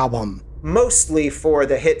amazing know album. mostly for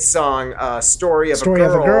the hit song "Story of a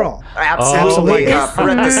Girl." Absolutely.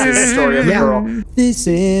 Parenthesis, "Story of a Girl." This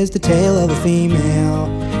is the tale of a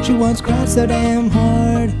female. She once cried so damn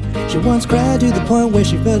hard. She once cried to the point where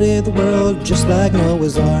she flooded the world just like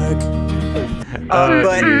Noah's Ark.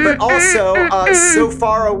 But also "So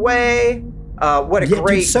Far Away." What a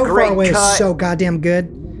great, So great Far Away cut. is so goddamn good.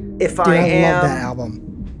 If Dude, I I am, love that album.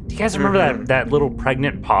 Do you guys remember that little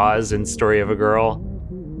pregnant pause in Story of a Girl?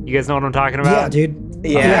 You guys know what I'm talking Yeah, about? dude.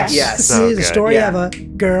 Yeah, Yes. yes. This So is the good. story Yeah. of a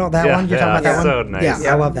girl. That Yeah, one? You're talking about that so one? nice. Yeah,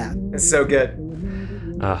 Yeah. I love that. It's so good.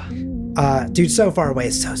 Dude, So Far Away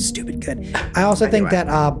is so stupid good. I also think Anyway.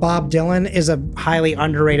 that Bob Dylan is a highly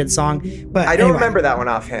underrated song. But I don't anyway, remember that one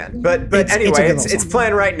offhand, but It's a anyway, good it's little song.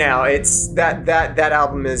 playing right now. It's that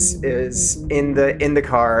album is in the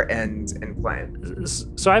car and playing.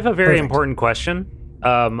 So I have a very Perfect. important question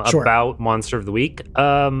Sure. about Monster of the Week.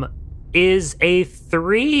 Is a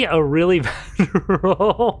 3 a really bad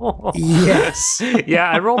roll? Yes. Yeah,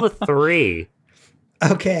 I rolled a 3.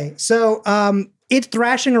 Okay, so it's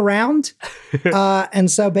thrashing around,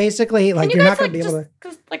 and so basically, like Can you you're guys not going to be able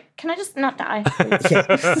to. can I just not die?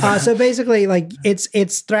 Okay. So basically, like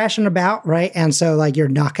it's thrashing about, right? And so like you're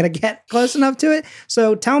not gonna get close enough to it.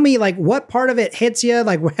 So tell me, like, what part of it hits you?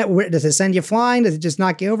 Like, where does it send you flying? Does it just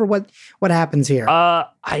knock you over? What happens here?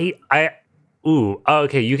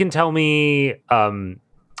 Okay, you can tell me.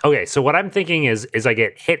 Okay, so what I'm thinking is I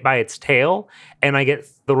get hit by its tail and I get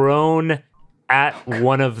thrown at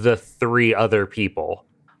one of the 3 other people.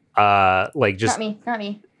 Like just Not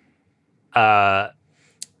me.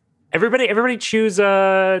 everybody choose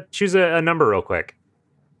a number real quick.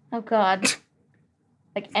 Oh God.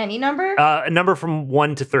 Like any number? A number from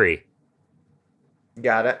 1 to 3.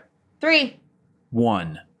 Got it. 3.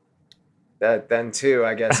 1. Then 2,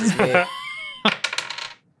 I guess, is me.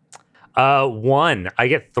 1. I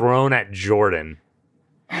get thrown at Jordan,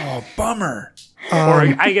 Oh, bummer. or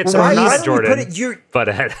I get so thrown why not don't at you put Jordan, it- you're- but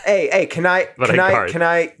at Hey, can I? But I Can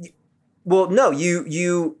I? Well, no.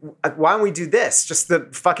 You. Why don't we do this? Just the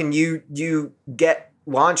fucking you get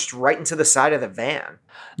launched right into the side of the van.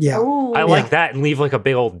 Yeah. Ooh. I like that and leave like a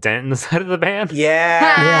big old dent in the side of the band. Yeah.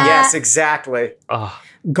 Yeah. Yes. Exactly. Oh,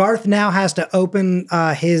 Garth now has to open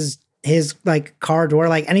his like car door.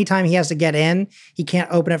 Like anytime he has to get in, he can't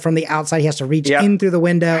open it from the outside. He has to reach Yep. in through the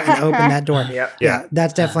window and open that door. Yep. Yeah,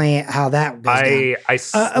 that's definitely how that goes down. I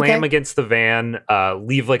slam okay. against the van,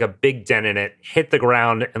 leave like a big dent in it, hit the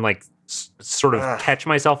ground, and like sort of Ugh. catch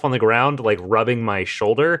myself on the ground, like rubbing my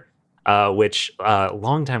shoulder, which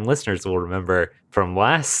longtime listeners will remember from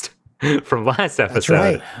last episode,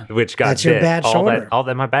 right. which got That's your bit. bad shoulder. All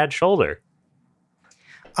that my bad shoulder.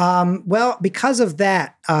 Well, because of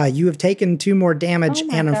that, you have taken 2 more damage, Oh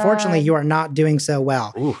my and unfortunately, God. you are not doing so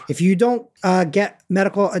well. Ooh. If you don't get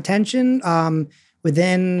medical attention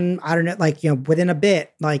within, I don't know, like within a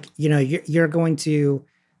bit, like you're going to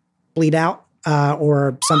bleed out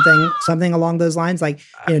or something along those lines. Like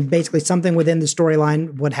basically something within the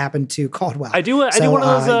storyline would happen to Caldwell. I do one of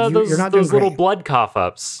you're not doing those little great. blood cough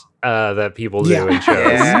ups that people do Yeah. in shows.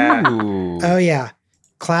 Yeah. Ooh. Oh yeah,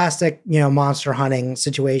 classic monster hunting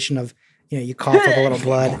situation of you cough up a little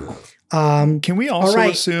blood. Can we also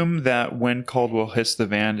right. assume that when Caldwell hits the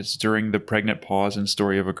van, it's during the pregnant pause in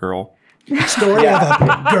Story of a Girl? Story of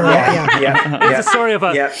a girl. Yeah. Yeah. It's a story of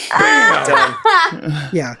a Yep. Done.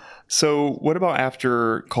 Yeah. So what about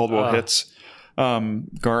after Caldwell hits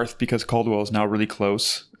Garth, because Caldwell is now really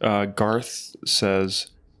close? Garth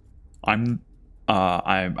says, I'm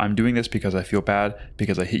doing this because I feel bad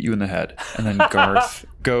because I hit you in the head. And then Garth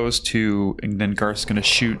Garth's going to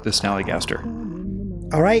shoot the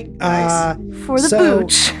Snallygaster. All right. For the so-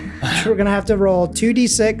 booch. We're gonna have to roll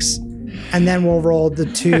 2d6, and then we'll roll the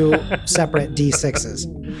 2 separate d6s.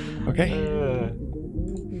 Okay.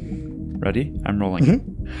 Ready? I'm rolling.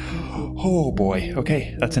 Oh boy.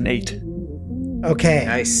 Okay, that's an 8. Okay.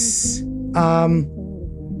 Nice.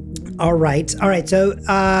 All right. So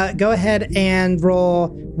go ahead and roll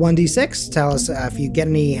 1d6. Tell us if you get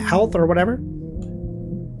any health or whatever.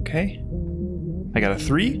 Okay. I got a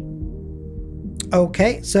 3.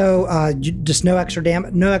 Okay, so just no extra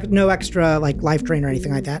no extra like life drain or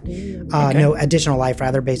anything like that. No additional life,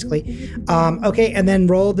 rather, basically. Okay, and then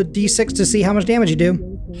roll the d6 to see how much damage you do.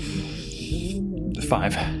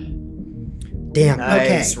 5. Damn.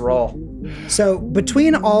 Nice Okay. roll. So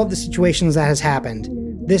between all of the situations that has happened,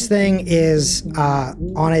 this thing is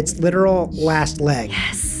on its literal last leg.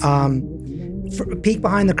 Yes. Peek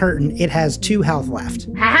behind the curtain. It has 2 health left.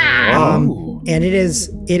 And it is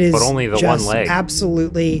But only the just one leg.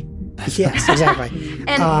 Absolutely. Yes, exactly.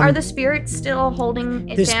 And are the spirits still holding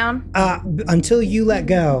it down? Until you let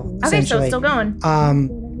go. Okay, so essentially. it's still going.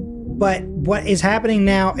 But what is happening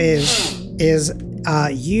now is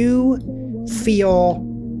you feel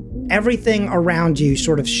everything around you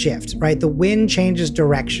sort of shift, right? The wind changes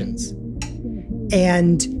directions.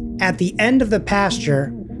 And at the end of the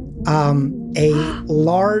pasture, a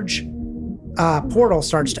large portal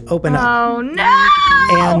starts to open up. Oh no!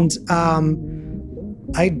 And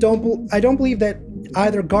I don't believe that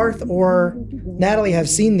either Garth or Natalie have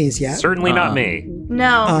seen these yet. Certainly not me.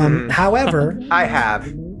 No. I However,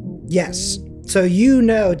 have. yes. So you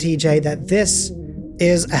know, TJ, that this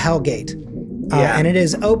is a Hellgate. Yeah. And it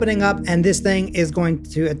is opening up, and this thing is going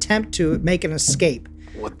to attempt to make an escape.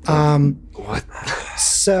 What the? What?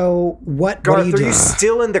 So what Garth, do you are do? you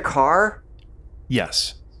still in the car?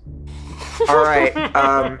 Yes. All right.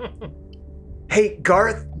 Hey,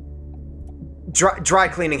 Garth, dry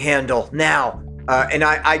cleaning handle now. And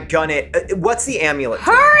I gun it. What's the amulet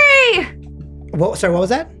doing? Hurry! Sorry, what was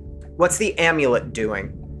that? What's the amulet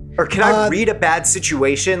doing? Or can I read a bad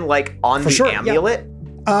situation like on the sure, yeah. amulet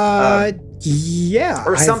Yeah.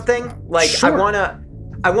 or something? Like sure. I wanna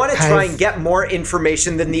try I've- and get more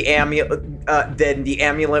information than the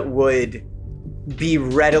amulet would be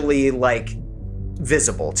readily like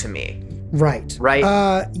visible to me. Right.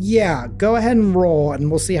 Right? Yeah. Go ahead and roll, and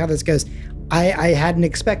we'll see how this goes. I hadn't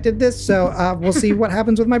expected this, so we'll see what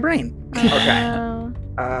happens with my brain. Okay.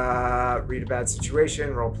 Read a bad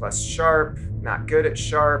situation, roll plus sharp. Not good at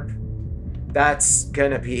sharp. That's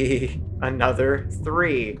gonna be another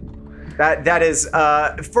 3. That is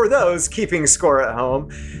for those keeping score at home.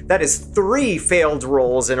 That is 3 failed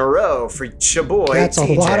rolls in a row for Chaboy. That's a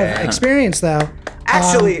TJ. lot of experience, though.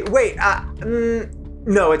 Actually, wait.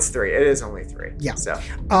 No, it's 3. It is only 3. Yeah. So.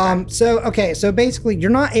 So basically, you're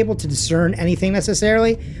not able to discern anything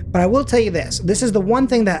necessarily, but I will tell you this. This is the one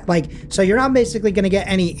thing that, so you're not basically going to get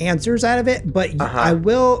any answers out of it, but I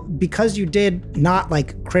will, because you did not,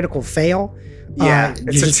 critical fail. Yeah, you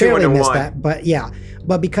it's a just 2 barely and a missed 1. that, but yeah.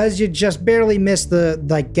 But because you just barely missed the,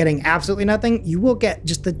 getting absolutely nothing, you will get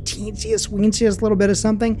just the teensiest, weeniest little bit of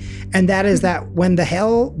something, and that is that when the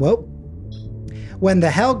Hell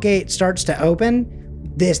Gate starts to open,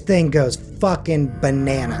 this thing goes fucking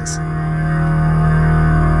bananas.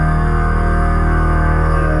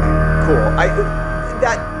 Cool.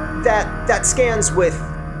 That scans with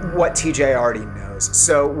what TJ already knows.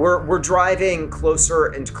 So we're driving closer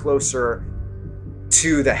and closer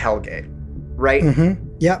to the Hellgate, right? Mm-hmm.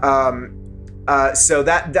 Yep. So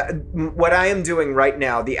that what I am doing right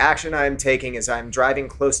now, the action I am taking is I'm driving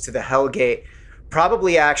close to the Hellgate.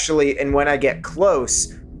 Probably actually, and when I get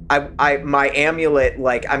close, my amulet,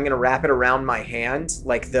 I'm gonna wrap it around my hand,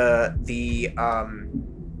 the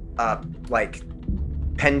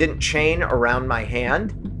pendant chain around my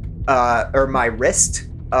hand, or my wrist,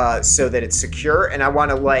 so that it's secure. And I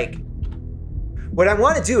want to what I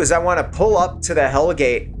want to do is I want to pull up to the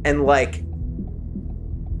Hellgate and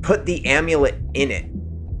put the amulet in it,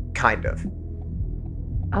 kind of.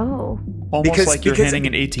 Oh. Almost like you're handing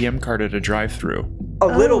an ATM card at a drive-through. A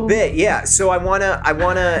little bit, yeah. So I wanna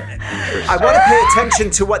pay attention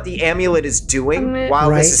to what the amulet is doing while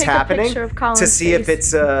this is Take a happening, picture of Colin's to see if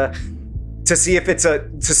face. to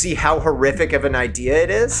see how horrific of an idea it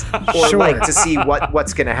is, or Sure. to see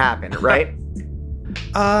what's gonna happen, right?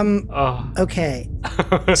 Oh. Okay.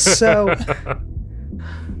 So,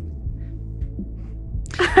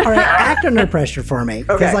 all right, act under pressure for me.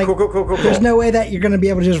 'cause, Okay, cool. There's no way that you're going to be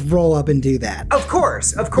able to just roll up and do that. Of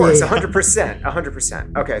course, Yeah.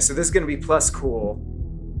 100%. Okay, so this is gonna be plus cool,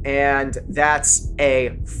 and that's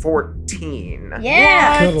a 14.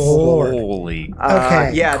 Yeah. Good lord. Holy.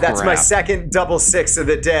 Okay. Yeah, that's my Crap. second double 6 of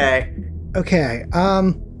the day. Okay.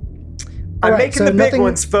 I'm right, making so the big nothing-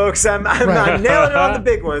 ones, folks. I'm Right. nailing it on the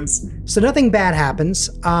big ones. So nothing bad happens.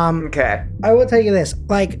 Okay. I will tell you this,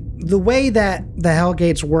 the way that the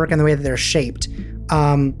Hellgates work and the way that they're shaped,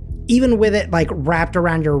 even with it wrapped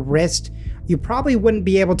around your wrist, you probably wouldn't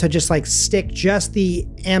be able to just stick just the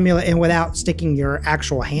amulet in without sticking your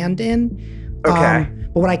actual hand in. Okay.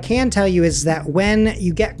 But what I can tell you is that when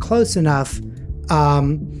you get close enough,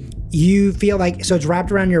 you feel like, so it's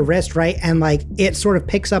wrapped around your wrist, right? And like it sort of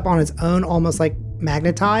picks up on its own, almost like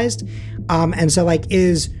magnetized. And so like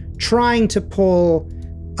is trying to pull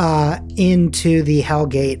into the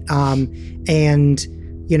Hellgate. And,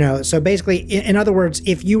 you know, so basically, in other words,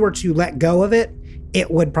 if you were to let go of it, it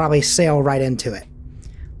would probably sail right into it.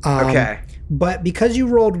 Okay. But because you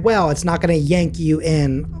rolled well, it's not going to yank you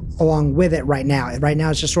in along with it right now. Right now,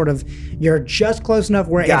 it's just sort of, you're just close enough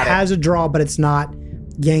where it has a draw, but it's not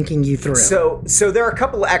yanking you through. So there are a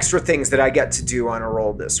couple of extra things that I get to do on a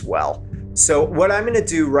roll this well. So what I'm going to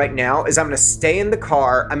do right now is I'm going to stay in the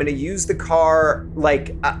car. I'm going to use the car,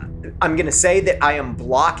 like, I'm going to say that I am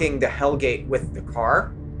blocking the Hellgate with the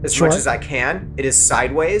car as much as I can. It is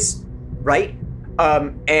sideways, right?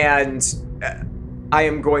 And I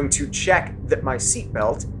am going to check that my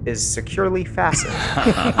seatbelt is securely fastened.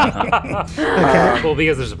 Okay. Well,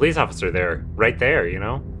 because there's a police officer there, right there, you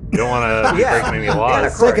know? You don't want to break any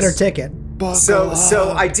laws. Ticket or ticket.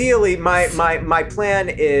 So ideally, my plan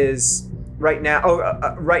is right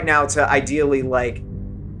now to ideally like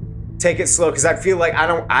take it slow, because I feel like I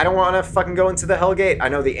don't want to fucking go into the Hellgate. I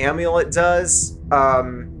know the amulet does,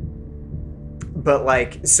 but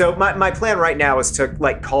like, so my plan right now is to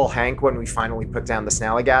like call Hank when we finally put down the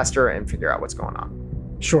Snallygaster and figure out what's going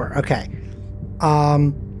on. Sure. Okay.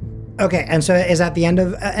 Okay. And so is that the end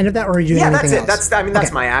of that, or are you doing anything else? That's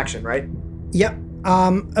that's my action, right? Yep.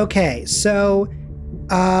 Okay. So,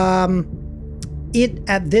 it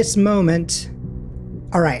at this moment.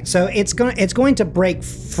 All right. So it's going to break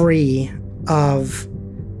free of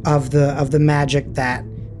the magic that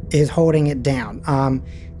is holding it down.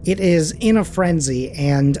 It is in a frenzy,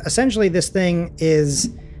 and essentially this thing is,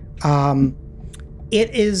 it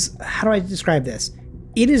is, how do I describe this?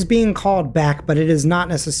 It is being called back, but it is not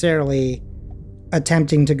necessarily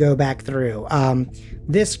attempting to go back through.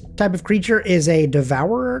 This type of creature is a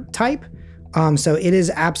devourer type, so it is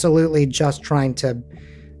absolutely just trying to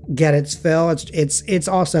get its fill. It's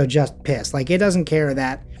also just pissed. Like, it doesn't care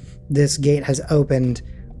that this gate has opened.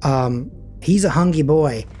 He's a hungry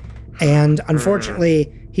boy, and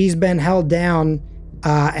unfortunately, he's been held down,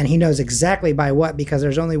 and he knows exactly by what, because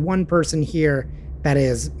there's only one person here that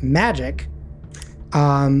is magic.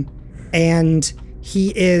 And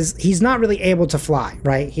he's not really able to fly,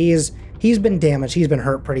 right? He's been damaged. He's been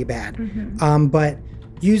hurt pretty bad. Mm-hmm. But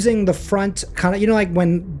using the front kind of, you know, like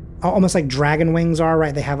when almost like dragon wings are,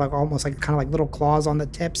 right? They have like almost like kind of like little claws on the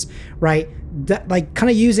tips, right? That, like kind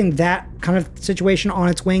of using that kind of situation on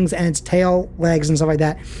its wings and its tail, legs and stuff like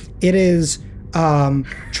that. It is,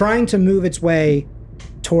 trying to move its way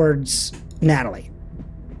towards Natalie.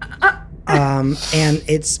 And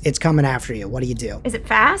it's coming after you. What do you do? Is it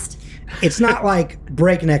fast? It's not like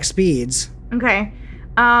breakneck speeds. Okay.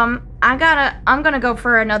 I'm gonna go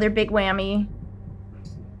for another big whammy.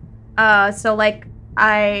 So let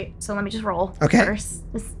me just roll first.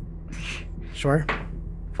 Sure.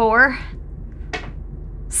 4,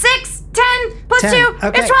 6, 10 plus 10. 2.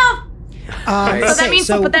 Okay. It's 12.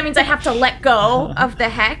 So that means I have to let go of the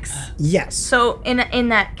hex. Yes. So in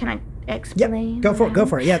that, can I explain? Yep. Go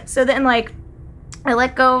for it. Yeah. So then like I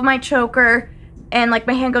let go of my choker, and like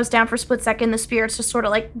my hand goes down for a split second. The spirits just sort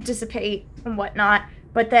of like dissipate and whatnot.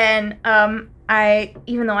 But then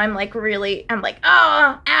even though I'm like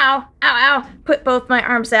oh, ow, put both my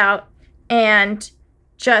arms out and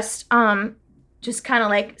just kind of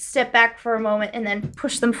like step back for a moment and then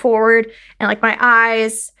push them forward, and like my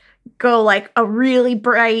eyes go like a really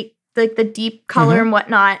bright, like the deep color and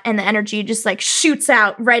whatnot, and the energy just like shoots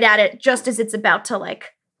out right at it just as it's about to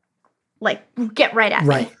like get right at me.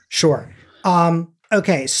 Right. Sure.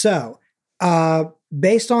 Okay. So,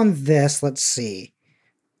 based on this, let's see.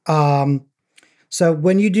 So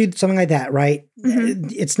when you do something like that, right,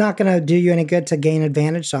 it's not going to do you any good to gain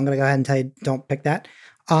advantage. So I'm going to go ahead and tell you, don't pick that.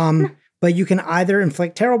 But you can either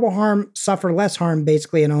inflict terrible harm, suffer less harm,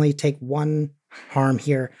 basically, and only take 1 harm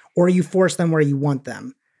here, or you force them where you want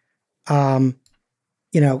them. I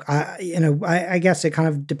guess it kind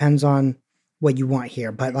of depends on what you want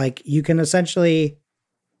here, but like you can essentially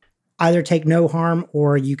either take no harm,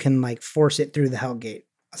 or you can like force it through the Hellgate.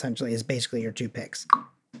 Essentially, is basically your 2 picks.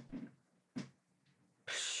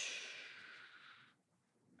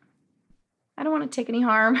 I don't want to take any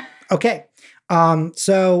harm. Okay.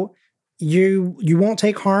 So you won't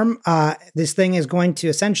take harm. This thing is going to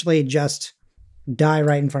essentially just die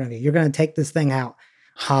right in front of you. You're going to take this thing out.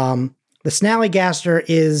 The Snallygaster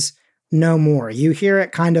is no more. You hear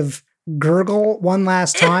it kind of gurgle one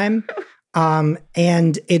last time.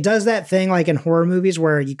 And it does that thing like in horror movies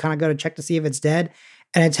where you kind of go to check to see if it's dead,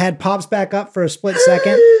 and its head pops back up for a split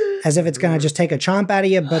second, as if it's going to just take a chomp out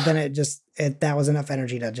of you, but then that was enough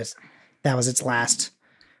energy that was its last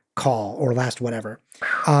call or last whatever.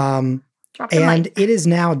 And it is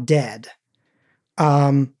now dead.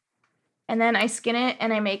 And then I skin it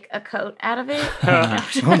and I make a coat out of it. Oh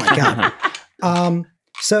my God.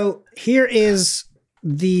 So here is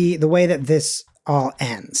the way that this all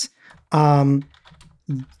ends.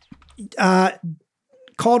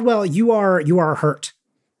 Caldwell, you are hurt.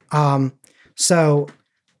 How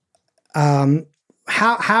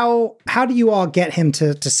do you all get him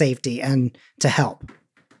to safety and to help?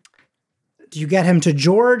 Do you get him to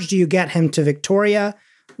George? Do you get him to Victoria?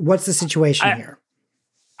 What's the situation here?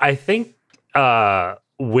 I think so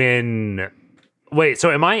am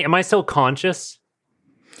I still conscious?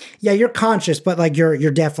 Yeah, you're conscious, but like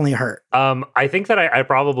you're definitely hurt. I think that I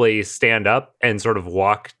probably stand up and sort of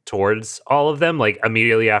walk towards all of them, like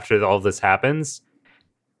immediately after all of this happens.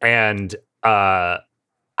 And I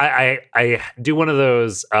do one of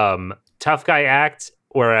those tough guy act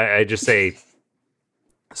where I just say,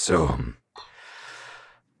 so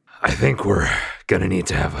I think we're gonna need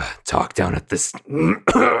to have a talk down at this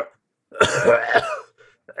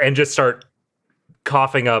and just start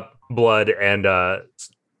coughing up blood and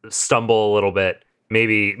stumble a little bit,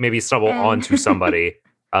 maybe stumble onto somebody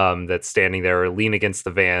that's standing there, or lean against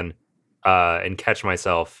the van and catch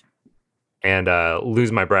myself and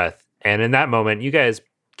lose my breath. And in that moment, you guys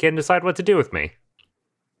can decide what to do with me.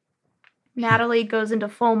 Natalie goes into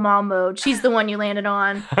full mom mode. She's the one you landed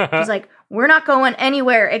on. She's like, we're not going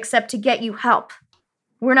anywhere except to get you help.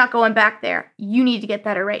 We're not going back there. You need to get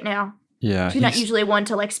better right now. Yeah. She's not usually one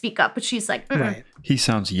to like speak up, but she's like, right. He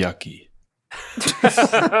sounds yucky.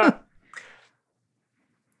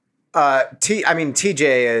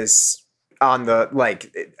 TJ is on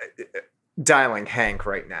the dialing Hank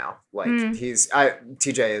right now.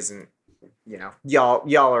 TJ isn't, y'all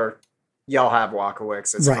have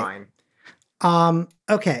Walkowicz. It's right. Fine.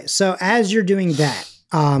 Okay. So as you're doing that,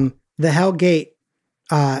 the Hellgate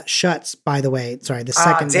shuts, by the way. Sorry, the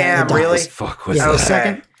second damn, that it really? dies. Fuck was yeah,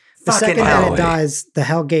 that? The second that it dies, the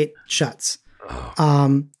Hellgate shuts.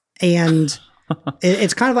 And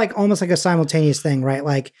it's kind of like almost like a simultaneous thing, right?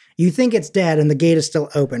 Like you think it's dead and the gate is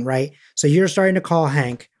still open, right? So you're starting to call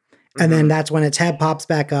Hank, and then that's when its head pops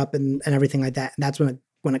back up and everything like that. And that's when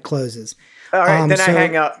it closes. All right, then I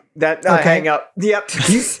hang up. I hang up. Yep.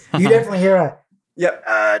 You definitely hear a yep.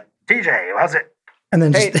 TJ, how's it? And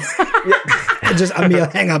then just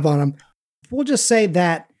immediately hang up on him. We'll just say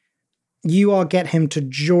that you all get him to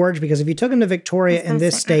George, because if you took him to Victoria in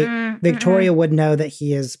this state, Victoria would know that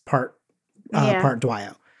he is part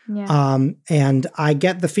Dwyo. Yeah. And I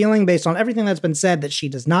get the feeling based on everything that's been said that she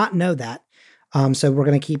does not know that. So we're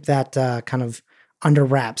going to keep that kind of under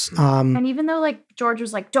wraps. And even though like George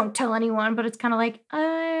was like, don't tell anyone, but it's kind of like,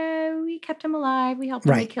 we kept him alive. We helped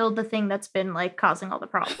him. We killed the thing that's been like causing all the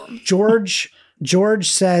problems. George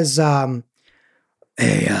says, hey,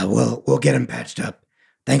 we'll get him patched up.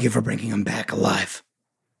 Thank you for bringing him back alive.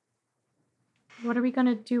 What are we going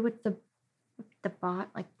to do with the bot?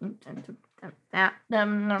 Like that,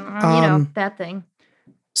 that thing.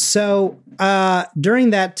 So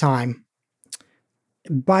during that time,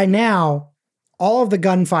 by now, all of the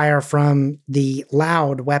gunfire from the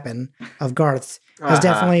loud weapon of Garth has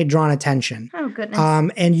definitely drawn attention. Oh,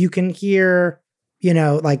 goodness. And you can hear,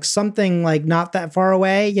 like something like not that far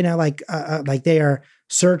away, like they are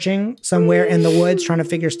searching somewhere in the woods trying to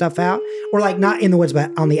figure stuff out, or like not in the woods,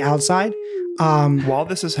 but on the outside. While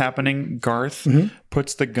this is happening, Garth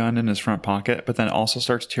puts the gun in his front pocket, but then also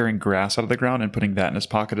starts tearing grass out of the ground and putting that in his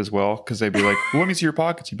pocket as well. Because they'd be like, well, "Let me see your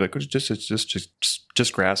pockets." He'd be like, "It's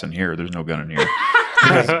just grass in here. There's no gun in here."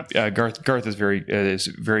 Because, Garth is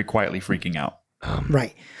very quietly freaking out.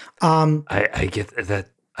 Right. I get that.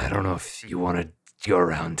 I don't know if you want to go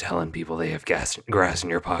around telling people they have grass in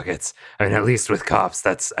your pockets. I mean, at least with cops,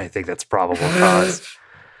 I think that's probable cause.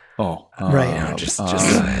 Right. Just a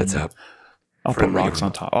heads up. I'll put rocks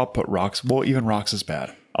on top. I'll put rocks. Well, even rocks is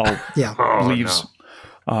bad. Leaves.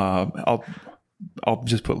 No. I'll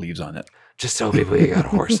just put leaves on it. Just tell people you got a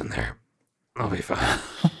horse in there. I'll be fine.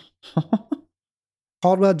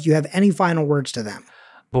 Caldwell, do you have any final words to them?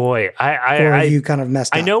 Boy, you kind of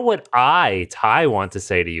messed up. I know what Ty want to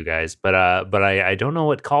say to you guys, but I don't know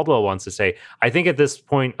what Caldwell wants to say. I think at this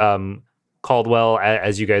point, Caldwell,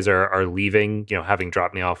 as you guys are leaving, having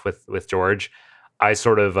dropped me off with George, I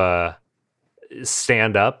sort of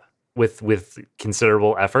stand up with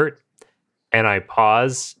considerable effort, and I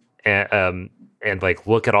pause and like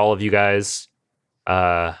look at all of you guys,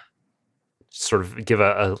 sort of give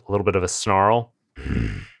a little bit of a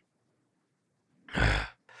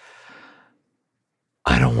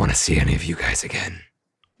I don't want to see any of you guys again.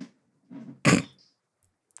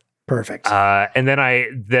 Perfect. And then I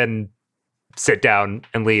sit down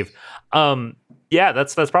and leave. Yeah,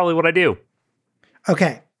 that's probably what I do.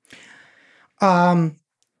 Okay.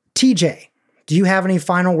 TJ, do you have any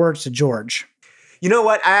final words to George? You know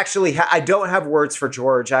what? I actually I don't have words for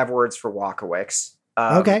George. I have words for Walkowicz.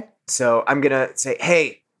 Okay. So I'm gonna say,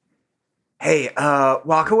 hey,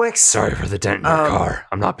 Walkowicz. Sorry for the dent in your car.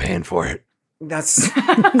 I'm not paying for it. That's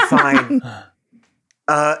fine.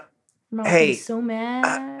 Hey, so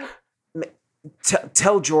mad.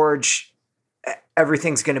 Tell George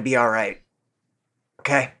everything's gonna be all right.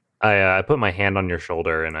 Okay. I put my hand on your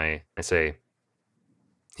shoulder and I say,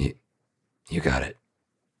 You got it.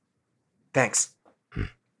 Thanks.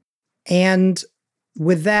 And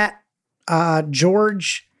with that,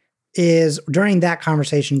 during that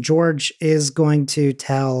conversation, George is going to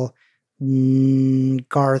tell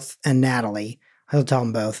Garth and Natalie. He'll tell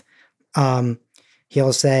them both.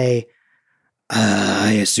 He'll say,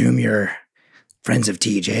 I assume you're friends of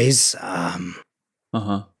TJ's.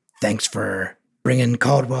 Thanks for bringing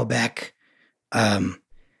Caldwell back.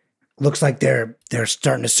 Looks like they're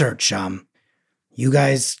starting to search. You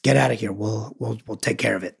guys get out of here. We'll take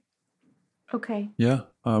care of it. Okay. Yeah.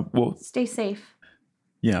 Well, stay safe.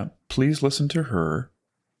 Yeah. Please listen to her.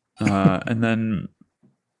 And then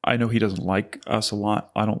I know he doesn't like us a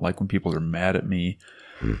lot. I don't like when people are mad at me.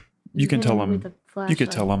 You can tell him. You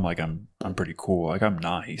could tell him like I'm pretty cool. Like I'm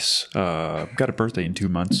nice. I've got a birthday in 2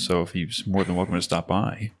 months, so if he's more than welcome to stop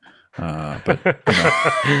by. But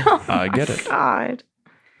I get it. God.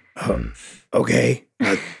 Okay.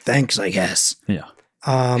 Thanks, I guess. Yeah.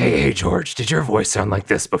 Hey, George, did your voice sound like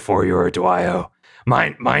this before you were a Dwyo?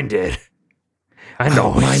 Mine did. I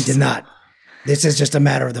know. Mine did not. This is just a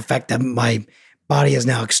matter of the fact that my body is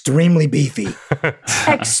now extremely beefy.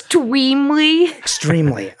 Extremely?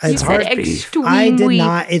 Extremely. It's hard. Extremely. I did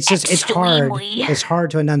not. It's just, it's hard. It's hard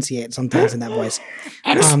to enunciate sometimes in that voice.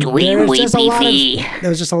 Extremely beefy. There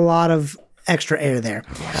was just a lot of extra air there.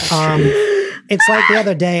 It's like the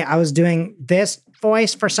other day I was doing this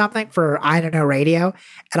voice for something for, I don't know, radio,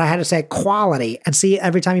 and I had to say quality. And see,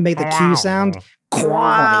 every time you make the Q sound,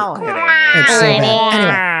 quality. It's so bad.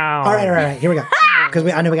 Anyway, all right, here we go.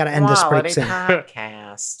 Because I know we got to end this pretty soon.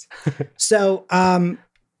 Podcast. So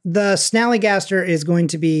the Snallygaster is going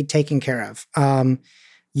to be taken care of.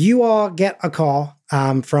 You all get a call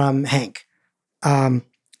from Hank.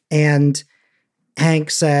 And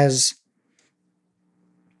Hank says,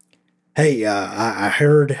 hey, I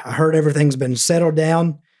heard everything's been settled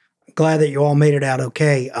down. Glad that you all made it out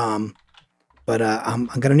okay. But I'm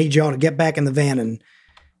going to need y'all to get back in the van and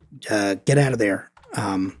get out of there.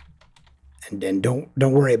 And don't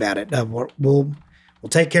worry about it. We'll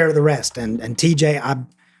take care of the rest. And TJ,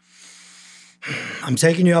 I'm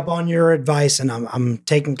taking you up on your advice, and I'm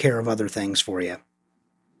taking care of other things for you.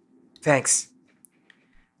 Thanks.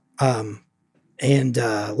 And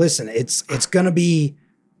listen, it's gonna be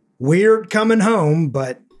weird coming home,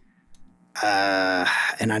 but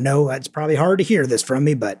and I know it's probably hard to hear this from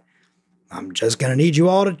me, but I'm just gonna need you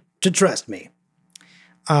all to trust me.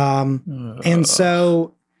 And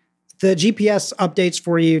so the GPS updates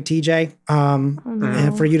for you, TJ,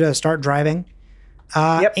 and for you to start driving.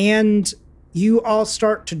 Yep. And you all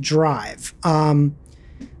start to drive.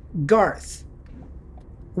 Garth,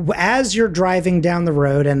 as you're driving down the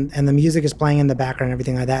road and the music is playing in the background and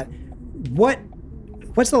everything like that,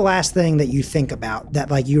 what's the last thing that you think about that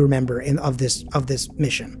like you remember of this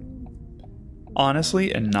mission?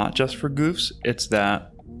 Honestly, and not just for goofs, it's that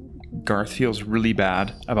Garth feels really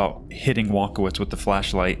bad about hitting Walkowicz with the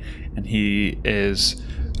flashlight, and he is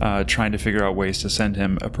trying to figure out ways to send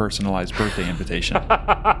him a personalized birthday invitation. Oh,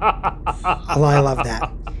 I love that.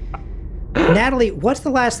 Natalie, what's the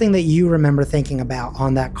last thing that you remember thinking about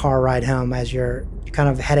on that car ride home as you're kind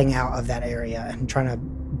of heading out of that area and trying to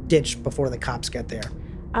ditch before the cops get there?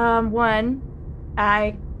 One,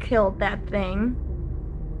 I killed that thing.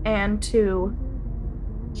 And two,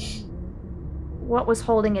 what was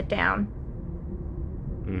holding it down?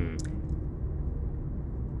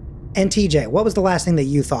 And TJ, what was the last thing that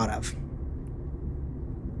you thought of?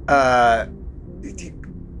 I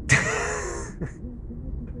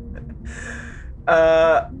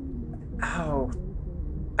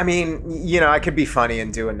mean, you know, I could be funny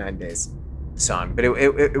and do a 9 Days song, but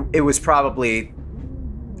it was probably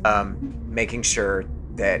making sure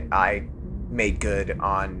that I made good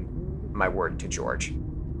on my word to George.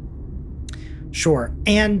 Sure.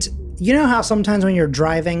 And you know how sometimes when you're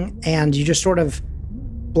driving and you just sort of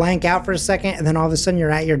blank out for a second and then all of a sudden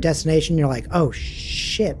you're at your destination, you're like, oh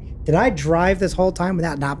shit, did I drive this whole time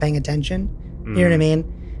without not paying attention? You know what I mean?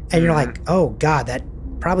 And you're like, oh God, that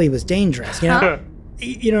probably was dangerous. You know?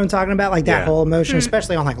 You know what I'm talking about? Like that whole emotion,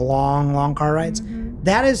 especially on like long car rides.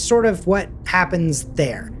 That is sort of what happens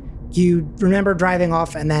there. You remember driving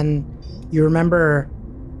off and then you remember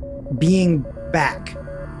being back.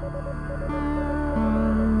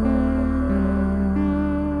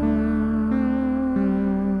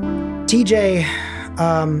 TJ,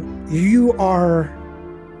 you are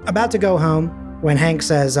about to go home when Hank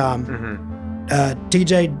says, TJ,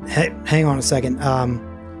 hang on a second.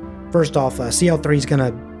 First off, CL3 is going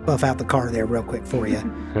to buff out the car there real quick for you.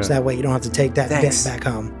 So that way you don't have to take that dent back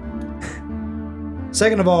home.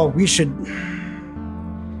 Second of all,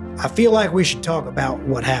 I feel like we should talk about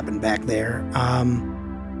what happened back there.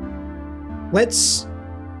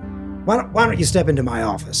 Why don't you step into my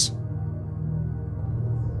office?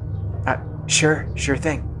 Sure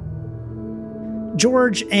thing.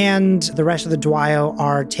 George and the rest of the Dwyo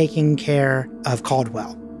are taking care of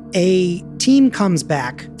Caldwell. A team comes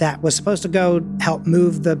back that was supposed to go help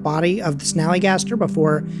move the body of the Snallygaster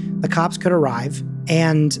before the cops could arrive,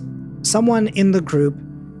 and someone in the group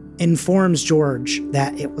informs George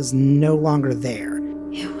that it was no longer there.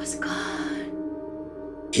 It was gone.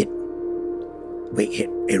 It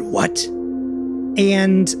what?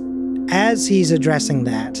 And as he's addressing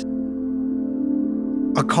that,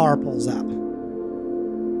 a car pulls up.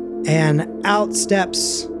 And out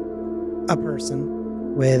steps a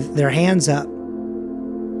person with their hands up.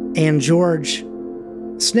 And George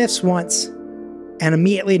sniffs once and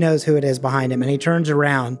immediately knows who it is behind him. And he turns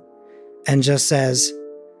around and just says,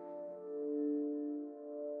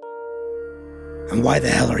 "And why the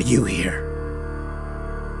hell are you here?"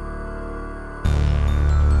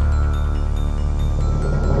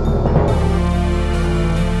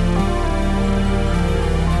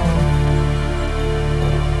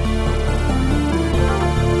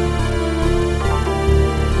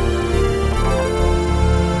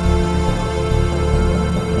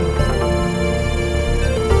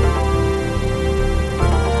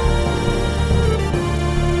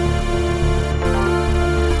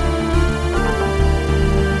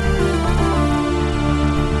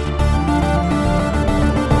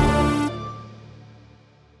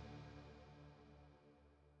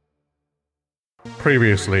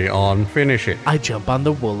 Previously on Finish It. I jump on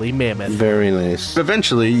the woolly mammoth. Very nice.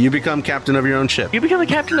 Eventually, you become captain of your own ship. You become the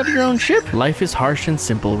captain of your own ship? Life is harsh and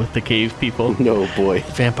simple with the cave people. Oh boy.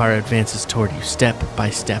 Vampire advances toward you step by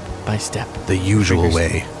step by step. The usual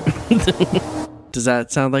way. Does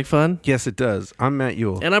that sound like fun? Yes, it does. I'm Matt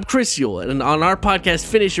Yule. And I'm Chris Yule. And on our podcast,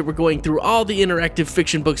 Finish It, we're going through all the interactive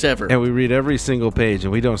fiction books ever. And we read every single page,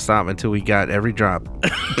 and we don't stop until we got every drop.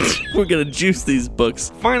 We're going to juice these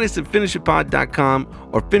books. Find us at finishitpod.com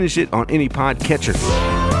or finish it on any pod catcher.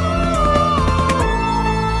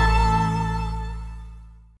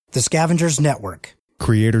 The Scavengers Network.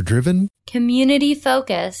 Creator-driven.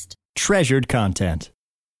 Community-focused. Treasured content.